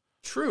nest.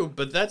 True,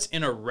 but that's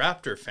in a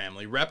raptor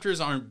family.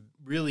 Raptors aren't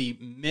really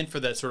meant for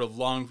that sort of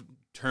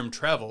long-term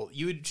travel.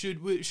 You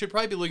should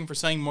probably be looking for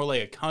something more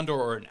like a condor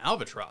or an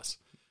albatross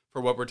for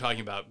what we're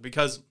talking about,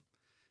 because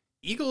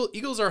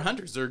eagles are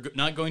hunters. They're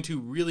not going to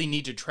really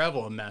need to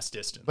travel a mass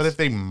distance. But if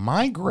they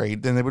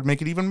migrate, then it would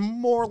make it even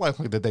more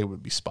likely that they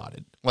would be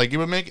spotted. Like, it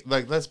would make,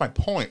 like, that's my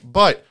point.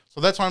 But, so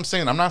that's what I'm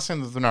saying. I'm not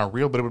saying that they're not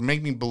real, but it would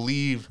make me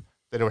believe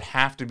that it would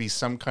have to be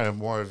some kind of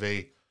more of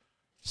a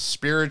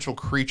spiritual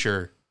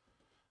creature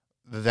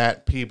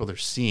that people are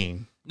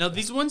seeing. Now,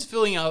 these ones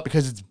filling out...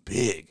 because it's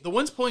big. The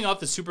ones pulling off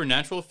the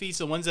supernatural feats,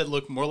 the ones that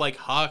look more like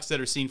hawks that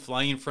are seen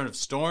flying in front of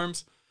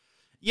storms...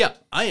 yeah,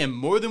 I am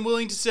more than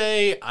willing to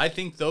say I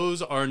think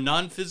those are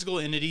non-physical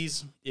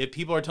entities. If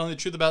people are telling the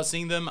truth about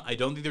seeing them, I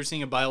don't think they're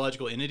seeing a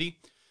biological entity.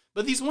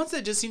 But these ones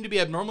that just seem to be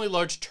abnormally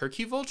large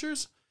turkey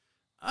vultures,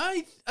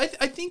 I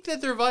think that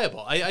they're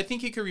viable. I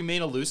think it could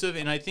remain elusive,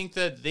 and I think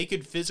that they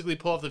could physically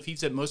pull off the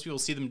feats that most people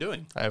see them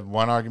doing. I have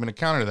one argument to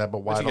counter that, but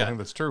why I don't think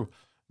that's true.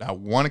 Not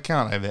one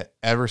account I've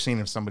ever seen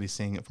of somebody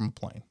seeing it from a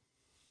plane.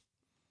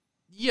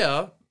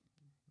 Yeah,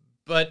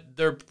 but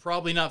they're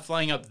probably not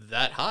flying up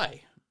that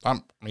high. I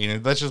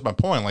mean, that's just my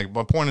point. Like,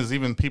 my point is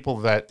even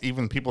people that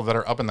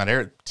are up in that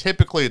area,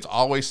 typically it's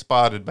always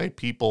spotted by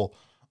people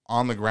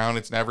on the ground.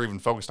 It's never even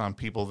focused on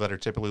people that are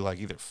typically like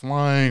either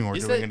flying or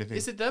doing anything.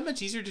 Is it that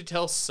much easier to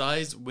tell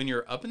size when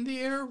you're up in the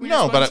air? When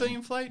No, you're but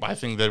in flight? I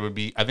think that it would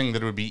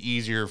be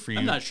easier for you.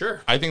 I'm not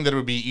sure. I think that it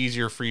would be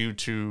easier for you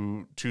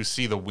to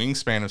see the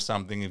wingspan of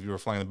something if you were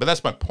flying. But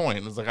that's my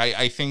point. It's like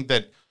I think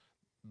that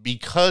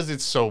because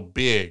it's so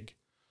big,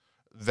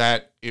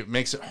 that it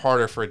makes it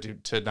harder for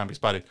it to not be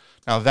spotted.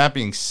 Now that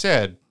being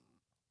said,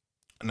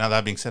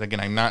 again,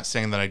 I'm not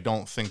saying that I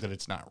don't think that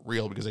it's not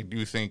real, because I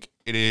do think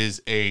it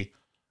is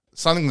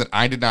something that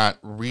I did not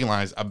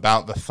realize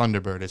about the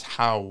Thunderbird is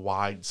how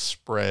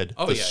widespread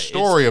the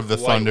story of the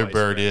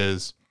Thunderbird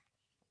is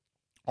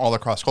all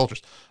across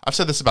cultures. I've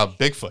said this about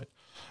Bigfoot.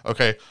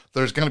 Okay,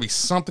 there's going to be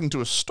something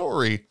to a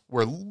story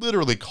where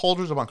literally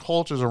cultures upon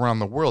cultures around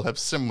the world have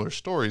similar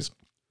stories.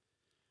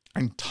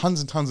 And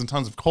tons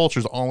of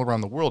cultures all around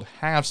the world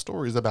have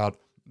stories about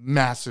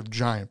massive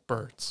giant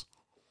birds.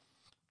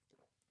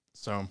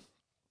 So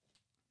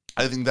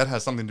I think that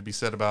has something to be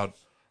said about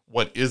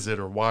what is it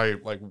or why,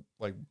 like.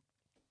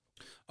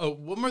 Oh,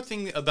 one more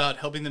thing about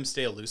helping them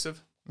stay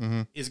elusive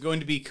is going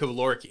to be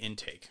caloric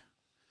intake.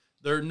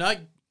 They're not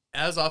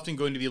as often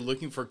going to be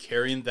looking for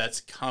carrion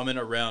that's common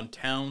around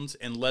towns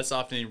and less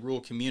often in rural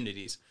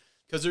communities,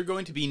 because they're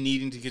going to be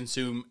needing to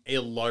consume a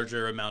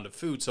larger amount of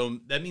food. So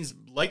that means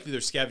likely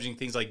they're scavenging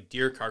things like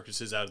deer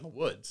carcasses out in the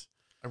woods.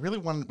 I really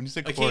wanted, when you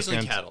said caloric occasionally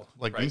intake, cattle,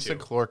 like when you said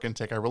caloric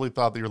intake, I really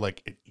thought that you were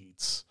like, it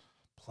eats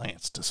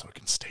plants so it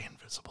can stay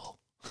invisible.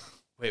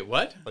 Wait,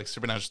 what? Like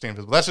supernatural stay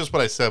invisible. That's just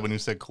what I said when you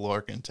said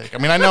caloric intake. I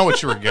mean, I know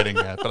what you were getting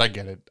at, but I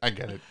get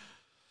it.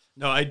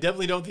 No, I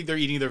definitely don't think they're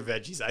eating their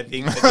veggies. I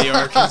think that they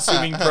are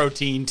consuming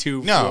protein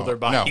to fuel their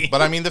body. No,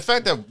 but I mean the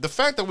fact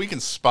that we can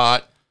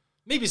spot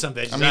maybe some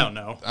veggies. I don't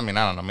know. I don't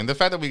know. I mean, the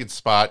fact that we can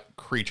spot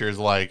creatures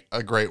like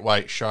a great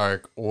white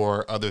shark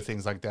or other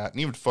things like that,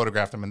 and even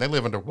photograph them, and they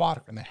live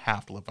underwater, and they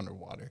have to live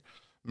underwater,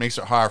 makes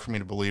it hard for me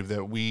to believe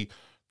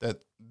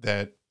that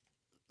that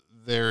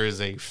there is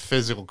a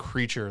physical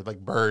creature like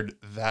bird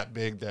that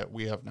big that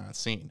we have not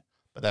seen.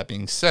 But that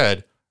being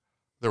said,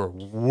 there were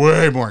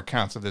way more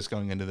accounts of this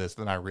going into this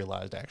than I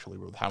realized actually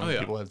with how many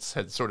people had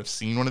sort of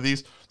seen one of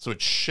these. So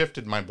it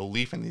shifted my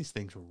belief in these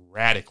things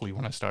radically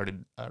when I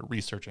started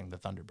researching the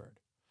Thunderbird.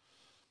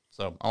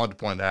 So I wanted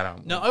to point that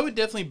out. No, I would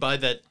definitely buy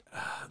that.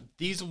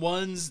 These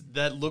ones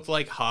that look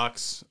like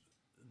hawks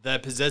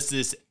that possess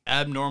this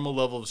abnormal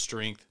level of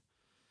strength,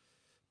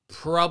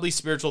 probably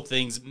spiritual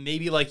things,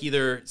 maybe like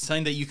either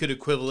something that you could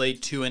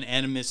equivalent to an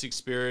animistic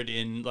spirit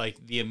in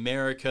like the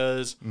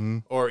Americas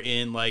or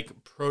in like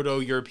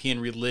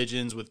proto-European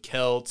religions with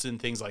Celts and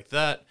things like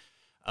that.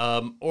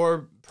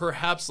 Or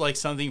perhaps like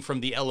something from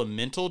the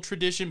elemental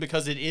tradition,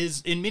 because it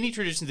is, in many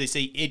traditions, they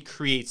say it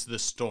creates the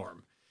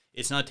storm.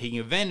 It's not taking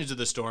advantage of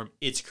the storm,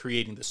 it's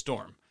creating the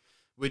storm,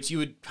 which you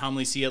would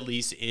commonly see at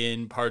least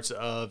in parts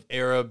of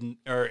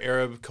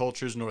Arab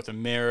cultures, North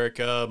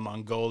America,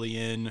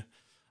 Mongolian,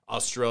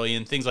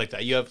 Australian, things like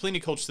that. You have plenty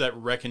of cultures that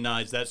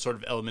recognize that sort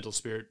of elemental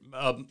spirit.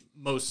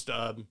 Most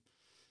of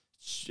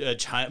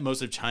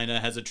China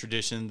has a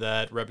tradition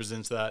that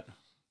represents that.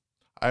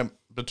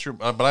 But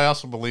I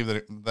also believe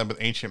that with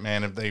ancient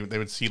man, if they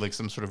would see like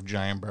some sort of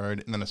giant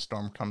bird and then a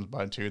storm comes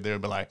by too, they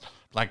would be like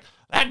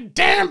that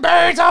damn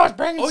bird's always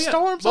bringing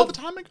storms all the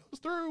time it goes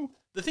through.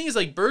 The thing is,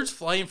 like, birds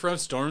fly in front of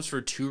storms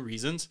for two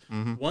reasons.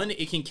 One,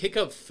 it can kick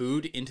up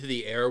food into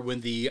the air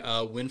when the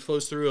wind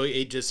flows through.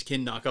 It just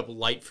can knock up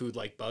light food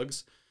like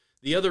bugs.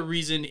 The other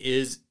reason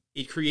is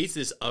it creates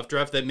this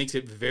updraft that makes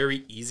it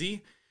very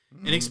easy.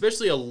 And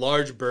especially a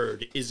large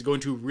bird is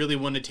going to really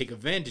want to take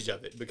advantage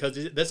of it,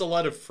 because that's a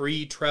lot of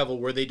free travel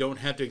where they don't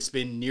have to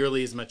expend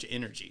nearly as much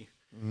energy.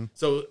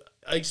 So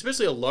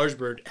especially a large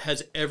bird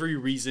has every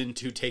reason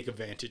to take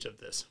advantage of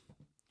this.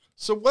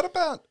 So what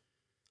about,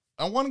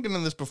 I want to get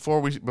into this before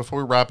we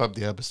wrap up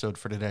the episode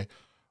for today.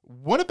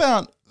 What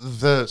about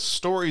the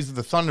stories of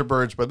the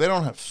Thunderbirds, but they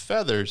don't have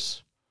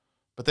feathers,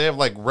 but they have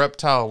like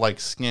reptile-like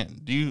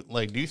skin? Do you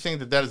think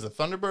that is a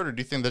Thunderbird, or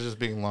do you think that's just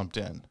being lumped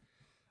in?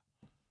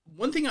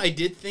 One thing I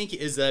did think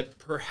is that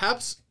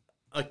perhaps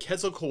a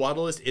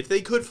Quetzalcoatlus, if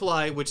they could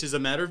fly, which is a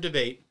matter of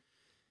debate,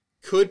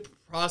 could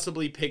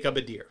possibly pick up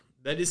a deer.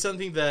 That is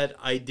something that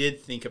I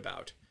did think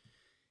about.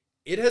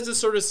 It has a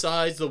sort of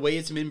size, the way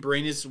its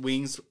membranous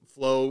wings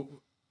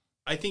flow,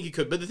 I think it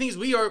could. But the thing is,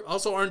 we aren't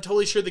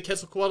totally sure the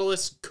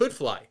Quetzalcoatlus could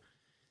fly.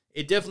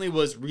 It definitely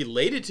was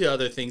related to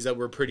other things that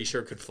we're pretty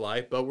sure could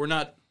fly, but we're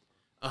not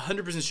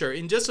 100% sure.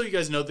 And just so you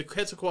guys know, the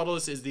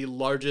Quetzalcoatlus is the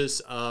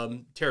largest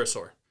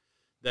pterosaur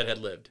that had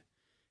lived.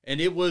 And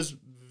it was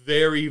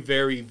very,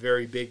 very,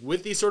 very big.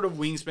 With these sort of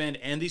wingspan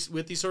and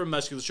with these sort of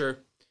musculature,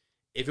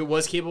 If it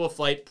was capable of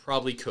flight,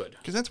 probably could.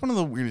 Because that's one of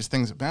the weirdest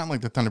things about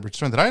like the Thunderbird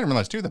storm that I didn't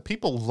realize too, that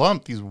people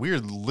lump these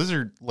weird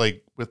lizard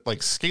like with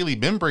like scaly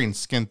membrane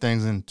skin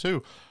things in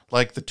too,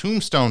 like the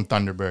Tombstone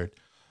Thunderbird,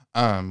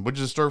 which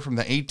is a story from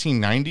the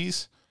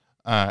 1890s,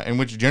 in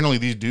which generally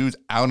these dudes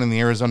out in the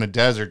Arizona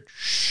desert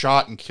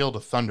shot and killed a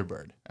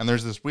Thunderbird. And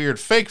there's this weird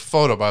fake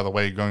photo, by the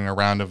way, going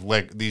around of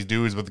like these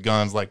dudes with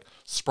guns like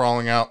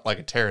sprawling out like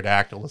a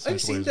pterodactyl.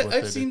 Essentially,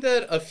 I've seen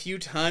that a few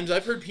times.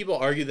 I've heard people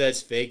argue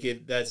that's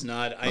fake. That's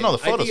not. No, the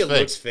photo's I think it fake.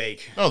 looks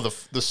fake. No,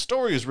 the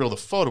story is real. The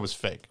photo is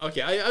fake.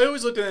 Okay, I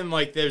always looked at them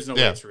like there's no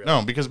way it's real.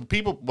 No, because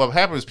what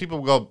happens is people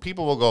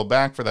will go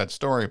back for that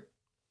story,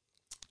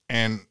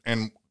 and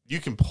you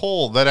can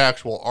pull that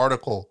actual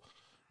article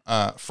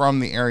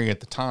from the area at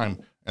the time,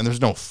 and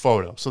there's no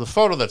photo. So the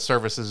photo that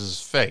surfaces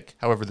is fake.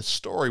 However, the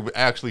story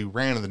actually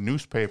ran in the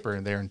newspaper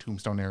there in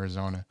Tombstone,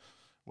 Arizona,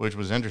 which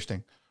was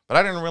interesting. But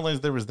I didn't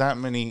realize there was that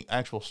many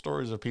actual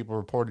stories of people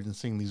reporting and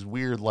seeing these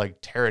weird, like,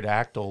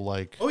 pterodactyl,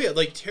 like... Oh, yeah,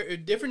 like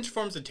different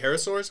forms of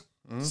pterosaurs.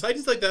 Mm-hmm.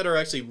 Sightings like that are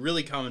actually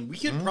really common. We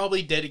could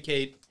probably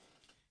dedicate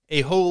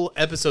a whole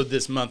episode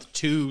this month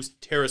to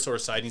pterosaur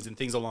sightings and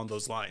things along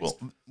those lines.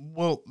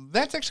 Well,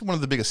 that's actually one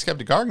of the biggest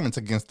skeptic arguments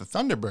against the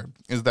Thunderbird,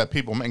 is that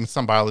people make,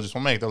 some biologists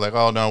will make, they're like,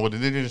 oh, no, what the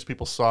indigenous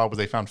people saw was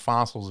they found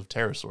fossils of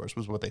pterosaurs,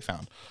 was what they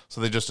found.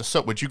 So they just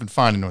assume, which you can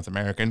find in North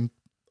America and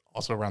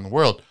also around the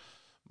world.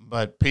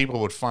 But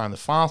people would find the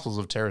fossils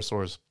of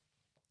pterosaurs,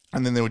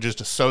 and then they would just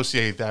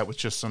associate that with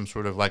just some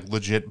sort of like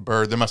legit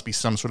bird. There must be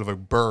some sort of a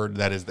bird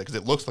that is, because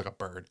it looks like a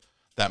bird,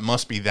 that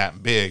must be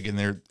that big, and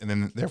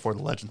then therefore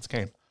the legends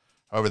came.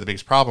 However, the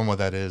biggest problem with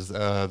that is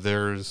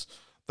there's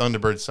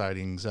Thunderbird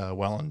sightings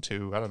well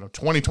into,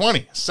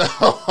 2020. So,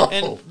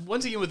 and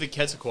once again with the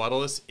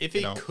Quetzalcoatlus, if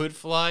it could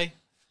fly,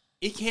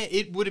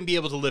 it wouldn't be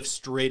able to lift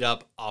straight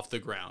up off the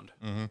ground.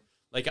 Mm-hmm.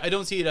 Like, I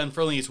don't see it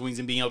unfurling its wings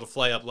and being able to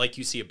fly up like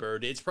you see a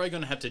bird. It's probably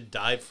going to have to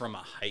dive from a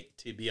height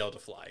to be able to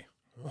fly.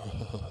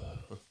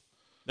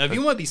 Now, if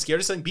you want to be scared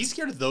of something, be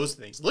scared of those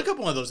things. Look up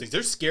one of those things.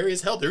 They're scary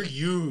as hell. They're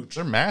huge.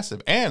 They're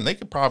massive. And they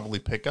could probably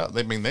pick up.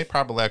 They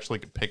probably actually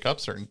could pick up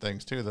certain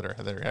things, too, that are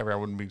heavy. I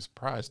wouldn't be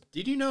surprised.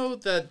 Did you know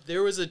that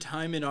there was a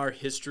time in our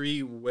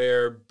history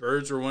where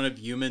birds were one of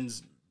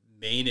humans'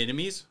 main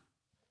enemies?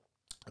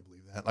 I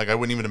believe that. Like, I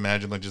wouldn't even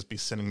imagine, like, just be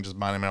sitting, just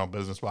minding my own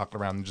business,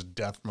 walking around, and just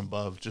death from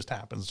above just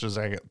happens. Just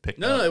I get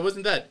picked up. No, it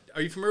wasn't that.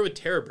 Are you familiar with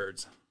terror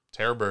birds?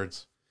 Terror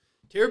birds.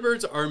 Terror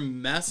birds are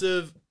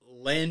massive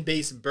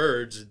land-based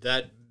birds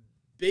that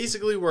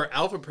basically were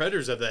alpha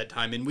predators of that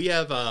time. And we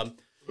have,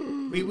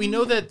 we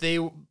know that they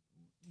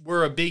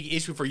were a big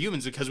issue for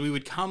humans because we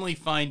would commonly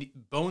find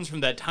bones from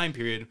that time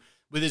period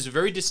with this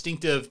very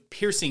distinctive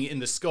piercing in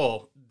the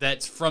skull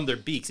that's from their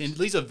beaks. And it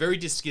leaves a very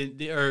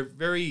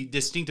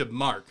distinctive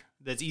mark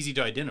that's easy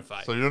to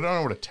identify. So you don't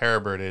know what a terror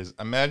bird is.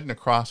 Imagine a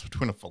cross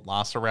between a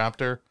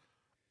velociraptor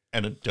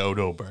and a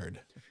dodo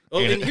bird. Oh,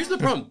 and here's the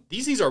problem.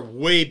 These things are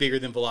way bigger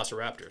than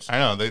velociraptors. I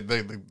know.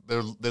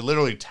 They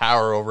literally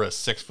tower over a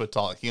 6-foot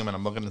tall human.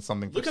 I'm looking at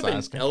something. Look up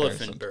an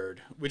elephant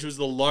bird, which was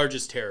the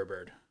largest terror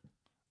bird.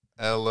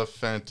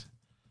 Elephant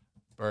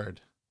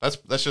bird.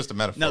 That's just a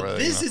metaphor. Now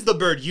this is the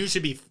bird you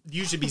should be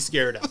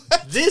scared of.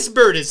 This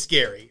bird is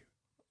scary.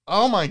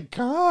 Oh my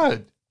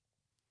god.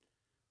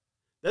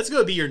 That's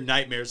gonna be your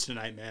nightmares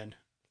tonight, man.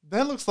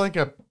 That looks like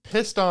a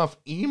pissed off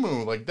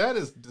emu. Like, that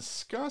is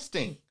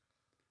disgusting.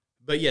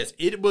 But yes,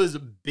 it was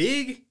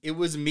big, it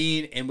was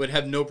mean, and would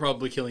have no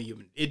problem killing a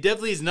human. It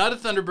definitely is not a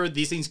Thunderbird.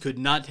 These things could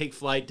not take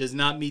flight, does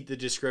not meet the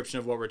description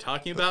of what we're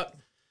talking about.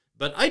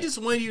 But I just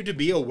want you to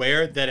be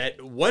aware that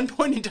at one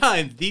point in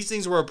time, these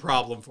things were a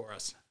problem for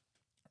us.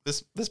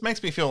 This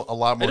makes me feel a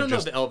lot more... I don't know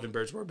if the elephant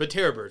birds were, but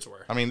terror birds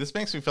were. I mean, this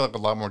makes me feel like a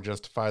lot more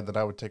justified that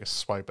I would take a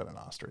swipe at an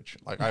ostrich.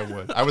 Like, I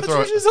would. I would throw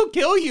it. Ostriches will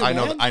kill you,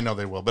 man. I know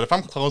they will. But if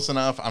I'm close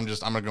enough, I'm going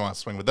to go on a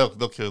swing. But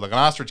they'll kill you. Like, an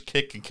ostrich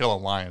kick can kill a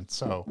lion.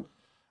 So...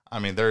 I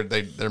mean,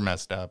 they're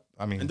messed up.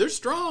 I mean, and they're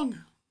strong.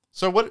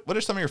 So, what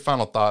are some of your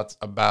final thoughts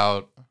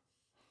about?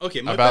 Okay,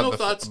 my final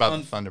thoughts about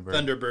on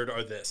Thunderbird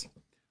are this: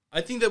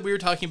 I think that we were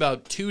talking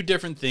about two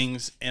different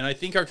things, and I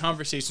think our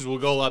conversations will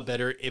go a lot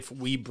better if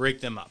we break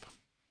them up.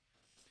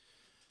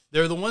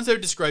 There are the ones that are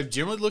described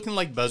generally looking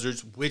like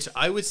buzzards, which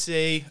I would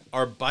say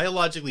are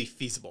biologically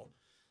feasible.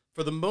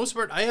 For the most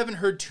part, I haven't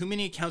heard too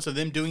many accounts of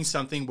them doing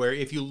something where,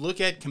 if you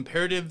look at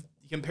compare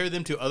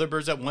them to other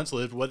birds that once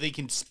lived, what they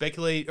can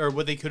speculate or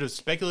what they could have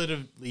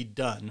speculatively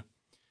done,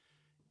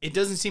 it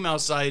doesn't seem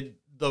outside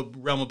the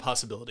realm of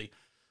possibility.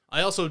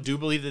 I also do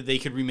believe that they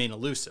could remain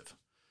elusive.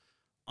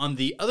 On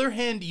the other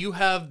hand, you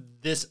have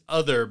this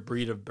other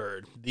breed of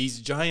bird, these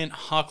giant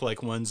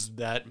hawk-like ones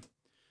that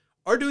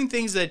are doing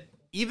things that,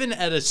 even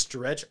at a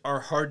stretch, are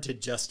hard to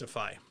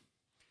justify.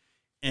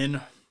 And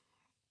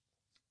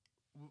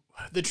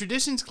the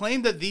traditions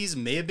claim that these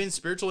may have been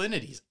spiritual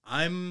entities.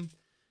 I'm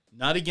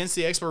not against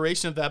the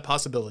exploration of that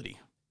possibility,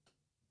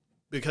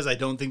 because I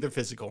don't think they're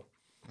physical.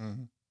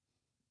 Mm-hmm.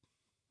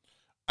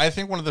 I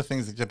think one of the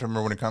things that you have to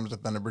remember when it comes to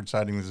Thunderbird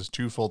sightings is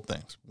twofold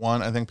things.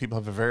 One, I think people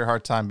have a very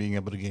hard time being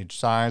able to gauge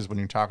size when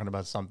you're talking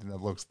about something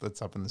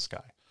that's up in the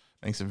sky.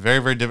 Makes it very,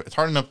 very difficult. It's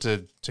hard enough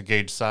to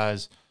gauge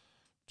size,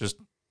 just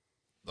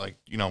like,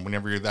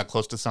 whenever you're that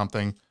close to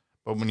something.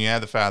 But when you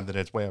add the fact that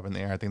it's way up in the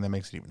air, I think that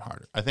makes it even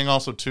harder. I think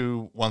also,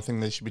 too, one thing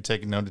they should be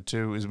taking note of,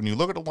 too, is when you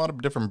look at a lot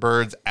of different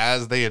birds,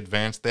 as they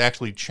advance, they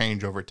actually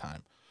change over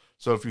time.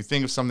 So if you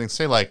think of something,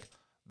 say, like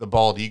the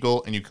bald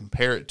eagle, and you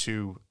compare it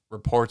to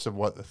reports of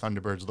what the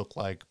thunderbirds look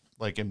like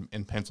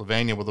in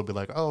Pennsylvania, where they'll be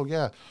like, oh,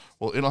 yeah,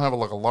 well, it'll have a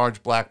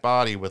large black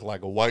body with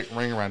like a white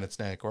ring around its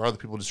neck. Or other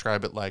people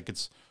describe it like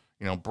it's,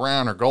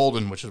 brown or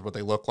golden, which is what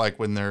they look like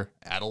when they're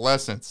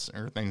adolescents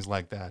or things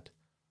like that.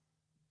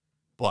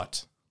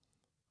 But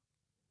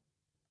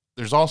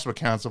there's also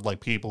accounts of like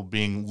people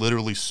being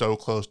literally so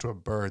close to a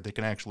bird, they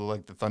can actually,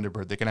 like the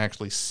thunderbird, they can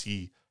actually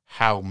see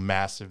how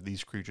massive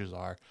these creatures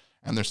are.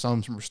 And there's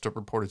some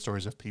reported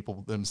stories of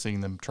people, them seeing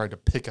them try to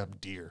pick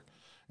up deer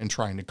and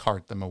trying to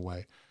cart them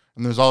away.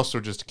 And there's also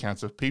just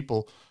accounts of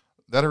people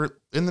that are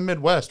in the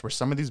Midwest where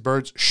some of these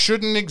birds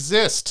shouldn't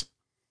exist.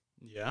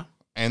 Yeah.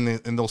 And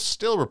they'll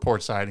still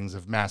report sightings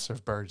of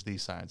massive birds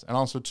these sides. And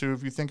also, too,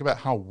 if you think about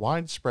how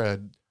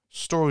widespread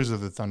stories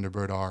of the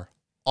thunderbird are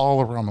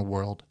all around the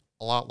world,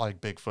 a lot like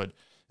Bigfoot,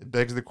 it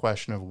begs the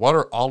question of what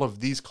are all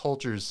of these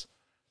cultures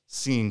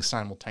seeing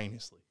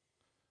simultaneously?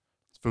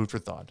 It's food for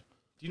thought.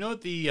 Do you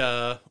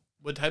know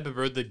what type of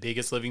bird the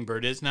biggest living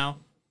bird is now?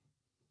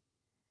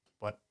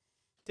 What?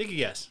 Take a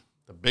guess.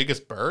 The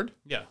biggest bird?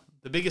 Yeah.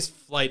 The biggest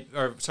flying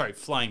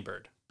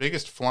bird.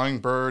 Biggest flying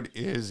bird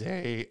is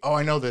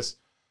I know this.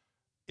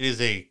 It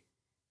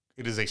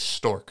is a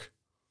stork,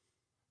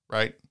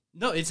 right?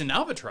 No, it's an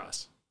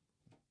albatross.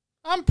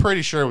 I'm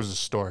pretty sure it was a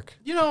stork.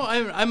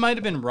 I might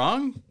have been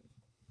wrong.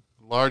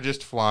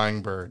 Largest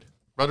flying bird.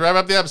 About to wrap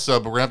up the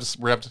episode, but we're gonna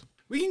have to.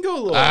 We can go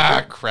a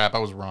little. Crap! I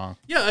was wrong.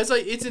 Yeah,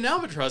 it's an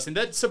albatross, and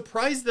that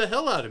surprised the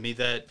hell out of me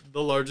that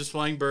the largest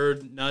flying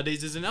bird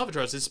nowadays is an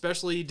albatross,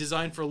 especially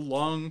designed for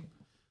long-term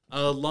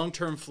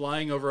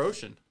flying over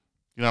ocean.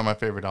 You know what my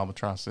favorite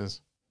albatross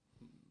is?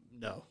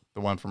 No.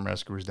 The one from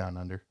Rescuers Down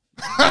Under.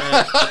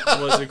 That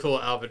was a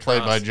cool albatross.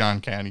 Played by John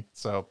Candy.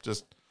 So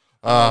just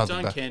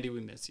John Candy,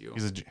 we miss you.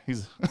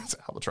 He's it's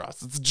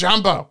albatross. It's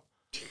Jumbo.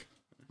 I'm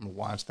gonna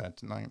watch that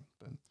tonight.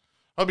 But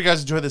hope you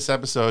guys enjoyed this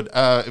episode.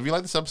 If you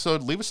like this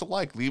episode, leave us a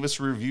like, leave us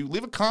a review,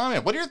 leave a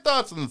comment. What are your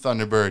thoughts on the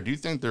Thunderbird? Do you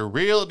think they're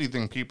real? Do you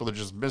think people are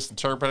just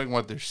misinterpreting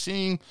what they're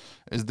seeing?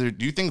 Do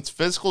you think it's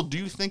physical? Do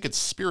you think it's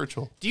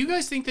spiritual? Do you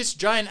guys think this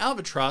giant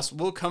albatross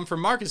will come for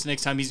Marcus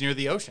next time he's near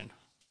the ocean?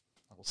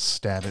 I will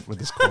stab it with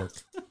this cork,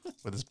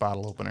 with this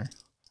bottle opener.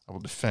 I will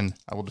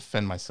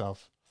defend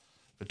myself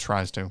if it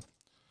tries to.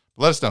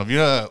 But let us know. If you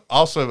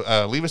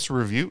also leave us a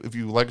review. If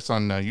you like us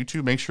on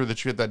YouTube, make sure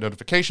that you hit that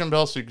notification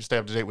bell so you can stay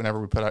up to date whenever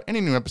we put out any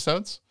new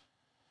episodes.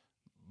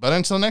 But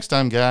until next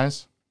time,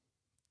 guys,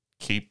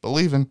 keep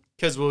believing.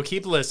 Because we'll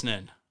keep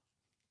listening.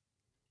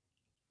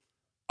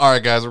 All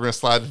right, guys, we're going to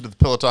slide into the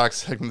Pillow Talk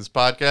segment of this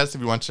podcast.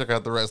 If you want to check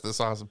out the rest of this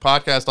awesome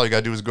podcast, all you got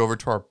to do is go over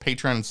to our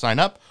Patreon and sign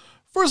up.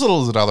 For as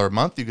little as $1 a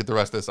month, you get the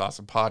rest of this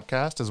awesome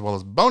podcast, as well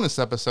as bonus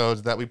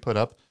episodes that we put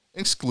up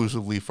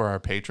exclusively for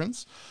our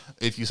patrons.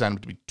 If you sign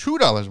up to be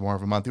 $2 more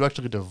of a month, you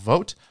actually get to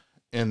vote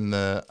in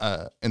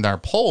our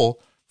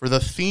poll for the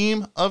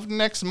theme of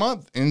next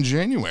month in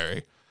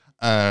January,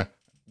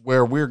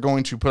 where we're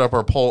going to put up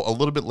our poll a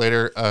little bit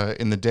later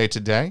in the day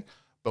today,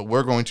 but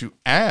we're going to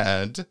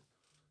add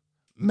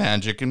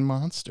magic and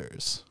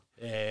monsters.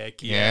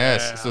 Heck yeah.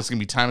 Yes. So it's going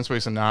to be time and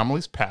space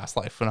anomalies, past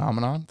life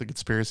phenomenon, the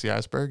conspiracy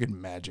iceberg, and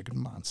magic and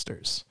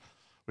monsters,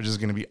 which is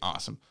going to be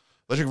awesome.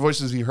 Let your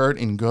voices be heard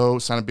and go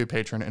sign up, be a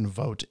patron, and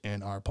vote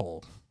in our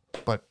poll.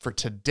 But for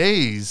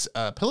today's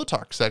Pillow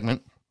Talk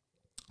segment,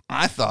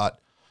 I thought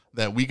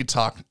that we could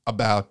talk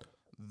about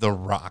The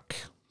Rock.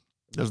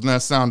 Doesn't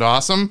that sound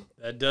awesome?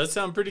 That does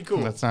sound pretty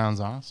cool. That sounds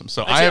awesome.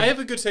 So actually, I have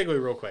a good segue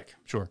real quick.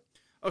 Sure.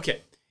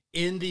 Okay.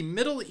 In the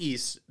Middle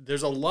East,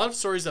 there's a lot of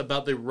stories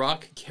about the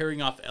rock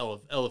carrying off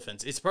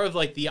elephants. It's part of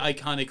like the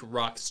iconic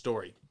rock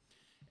story.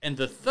 And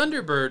the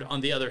Thunderbird,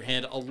 on the other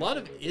hand, a lot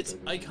of its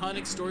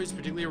iconic stories,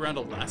 particularly around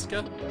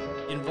Alaska,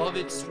 involve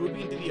it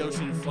swooping into the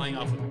ocean and flying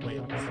off with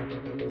whales.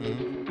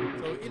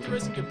 Mm-hmm. So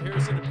interesting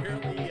comparison.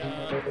 Apparently,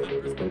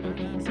 Thunderbird's